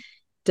 like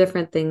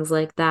different things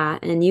like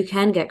that. And you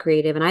can get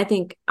creative. And I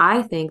think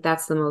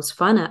that's the most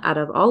fun out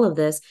of all of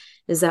this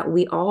is that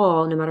we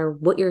all, no matter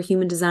what your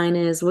human design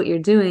is, what you're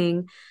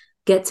doing,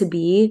 get to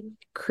be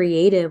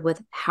creative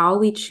with how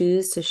we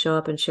choose to show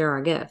up and share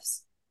our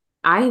gifts.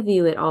 I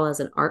view it all as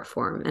an art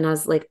form and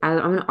as like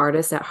I'm an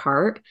artist at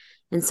heart.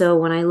 And so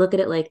when I look at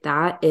it like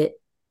that, it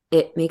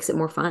makes it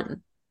more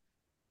fun.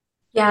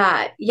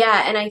 Yeah,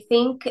 yeah. And I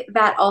think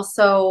that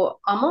also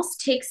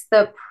almost takes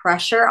the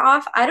pressure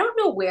off. I don't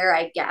know where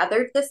I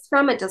gathered this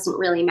from. It doesn't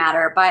really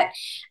matter. But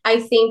I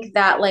think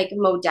that like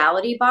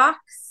modality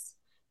box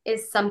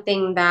is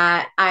something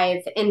that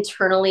I've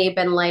internally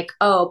been like,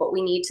 oh, but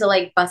we need to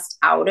like bust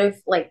out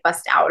of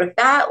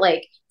that.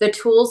 Like the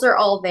tools are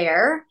all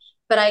there,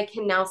 but I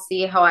can now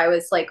see how I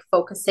was like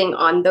focusing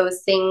on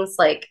those things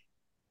like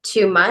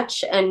too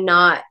much and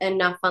not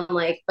enough on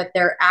like, but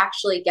they're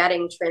actually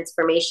getting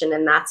transformation.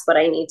 And that's what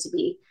I need to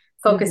be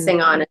focusing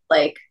Hmm. on is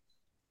like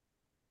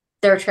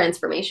their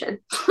transformation.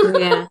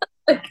 Yeah.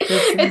 Like, That's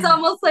it's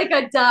almost like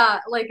a duh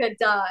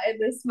in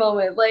this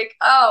moment. Like,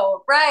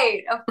 oh,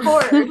 right, of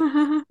course.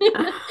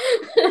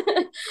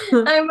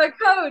 I'm a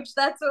coach.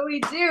 That's what we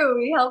do.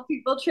 We help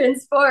people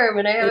transform.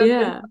 And I haven't been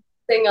Yeah.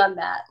 focusing on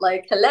that.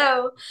 Like,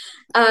 hello,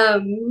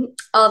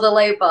 all the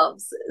light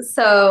bulbs.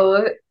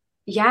 So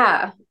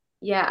yeah,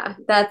 yeah,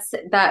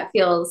 that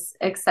feels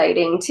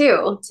exciting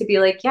too, to be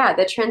like, yeah,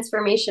 the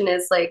transformation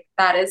is like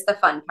that is the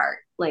fun part.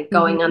 Like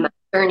going on Hmm. that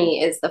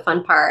journey is the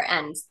fun part.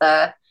 And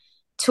the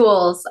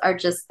tools are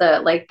just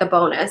the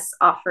bonus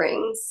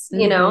offerings,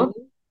 Hmm.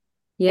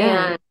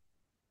 Yeah.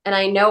 and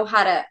I know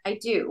how to,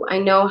 I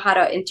know how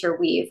to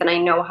interweave and I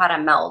know how to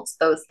meld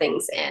those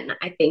things in.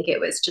 I think it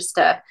was just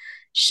a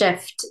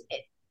shift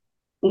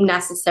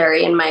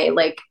necessary in my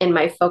in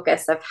my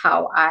focus of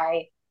how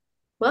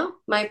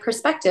my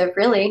perspective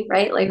really,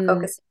 right? Like Mm.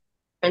 focusing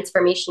on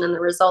transformation and the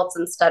results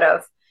instead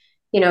of,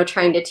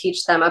 trying to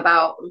teach them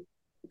about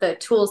the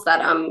tools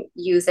that I'm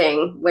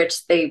using,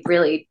 which they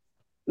really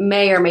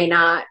may or may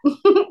not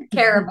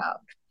care about.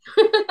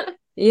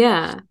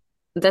 Yeah.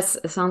 It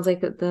sounds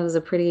like that was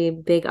a pretty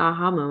big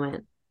aha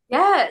moment.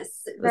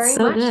 Yes, That's very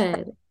so much. good.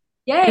 And it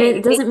Yay.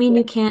 Thank doesn't mean you.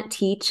 you can't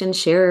teach and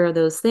share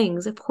those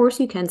things. Of course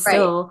you can Right,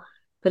 still,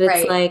 but it's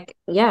right. like,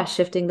 yeah,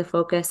 shifting the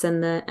focus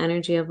and the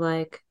energy of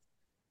like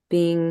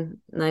being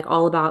like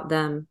all about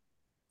them,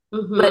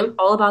 but Hmm.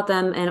 all about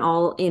them and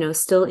all,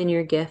 still in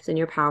your gift and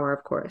your power,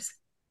 of course.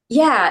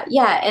 Yeah,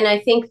 yeah. And I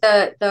think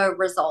the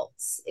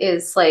results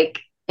is like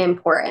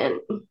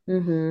important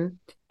Mm-hmm.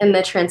 and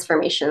the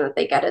transformation that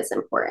they get is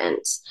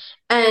important.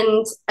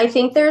 And I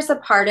think there's a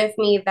part of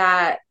me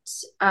that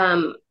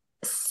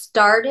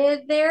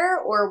started there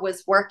or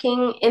was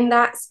working in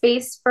that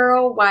space for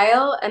a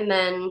while. And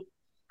then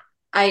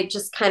I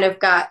just kind of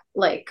got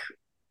like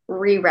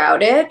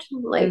rerouted,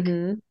 like,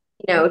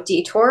 Mm-hmm.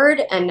 detoured.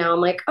 And now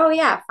I'm like, oh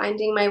yeah,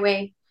 finding my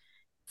way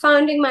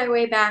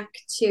back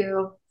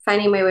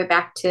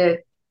to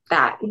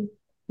that.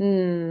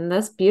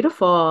 That's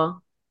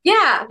beautiful.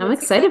 Yeah, I'm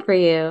it's exciting. excited for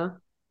you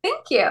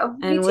Thank you.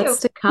 Me and too. what's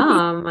to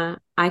come.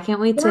 I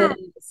can't wait to Yeah,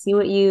 see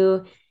what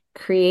you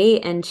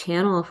create and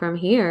channel from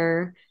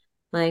here,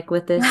 like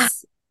with yeah,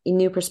 this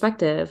new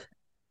perspective.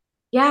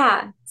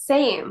 yeah.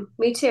 Same.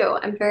 Me too.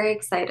 I'm very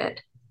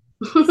excited.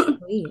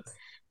 Sweet.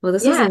 Well,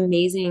 this was Yeah. an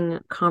amazing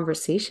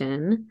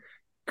conversation, Thank you.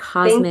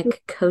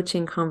 cosmic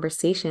coaching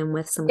conversation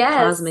with some Yes.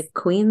 cosmic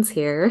queens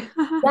here.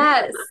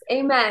 Yes.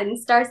 Amen.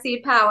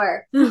 Starseed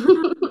power.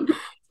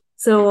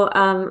 So,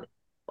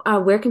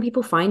 where can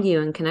people find you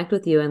and connect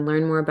with you and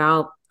learn more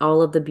about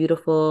all of the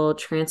beautiful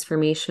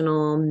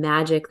transformational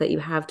magic that you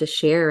have to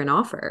share and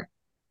offer?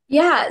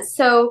 Yeah,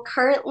 so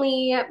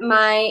currently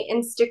my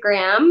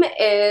Instagram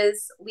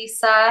is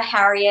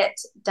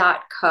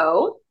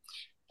lisaharriet.co.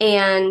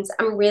 And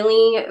I'm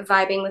really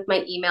vibing with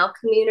my email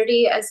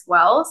community as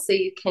well. So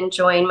you can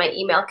join my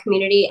email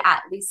community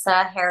at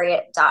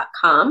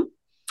lisaharriet.com.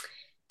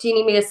 Do you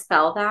need me to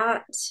spell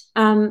that?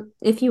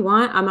 If you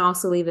want, I'm gonna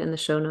also leave it in the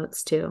show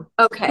notes too.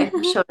 Okay,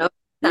 show notes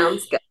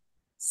sounds good.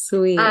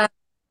 Sweet. Um,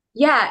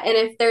 yeah, and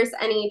if there's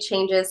any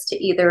changes to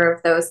either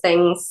of those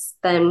things,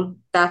 then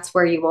that's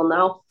where you will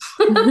know.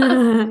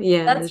 Yeah, in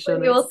the That's show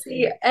where you notes will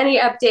see too. any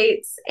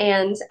updates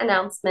and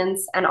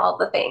announcements and all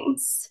the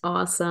things.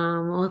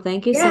 Awesome. Well,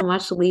 thank you Yeah. so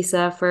much,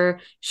 Lisa, for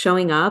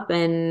showing up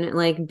and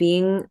like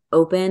being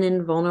open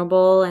and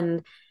vulnerable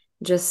and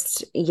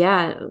just,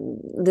 yeah,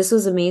 this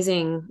was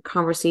amazing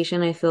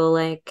conversation. I feel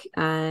like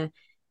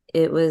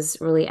it was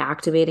really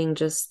activating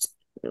just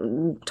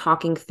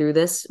talking through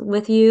this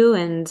with you.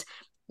 And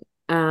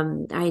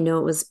I know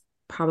it was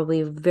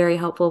probably very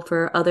helpful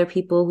for other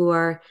people who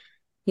are,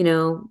 you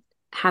know,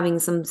 having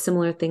some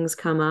similar things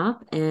come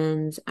up.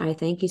 And I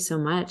thank you so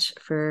much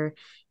for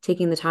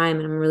taking the time.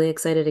 And I'm really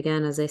excited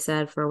again, as I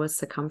said, for what's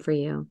to come for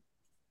you.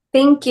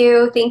 Thank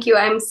you. Thank you.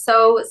 I'm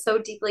so, so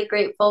deeply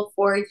grateful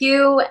for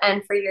you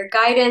and for your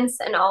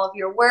guidance and all of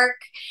your work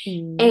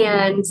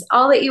and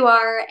all that you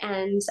are.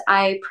 And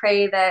I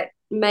pray that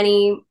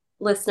many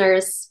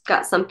listeners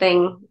got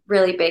something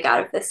really big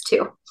out of this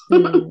too.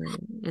 Mm.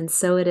 And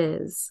so it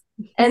is.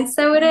 And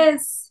so it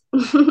is.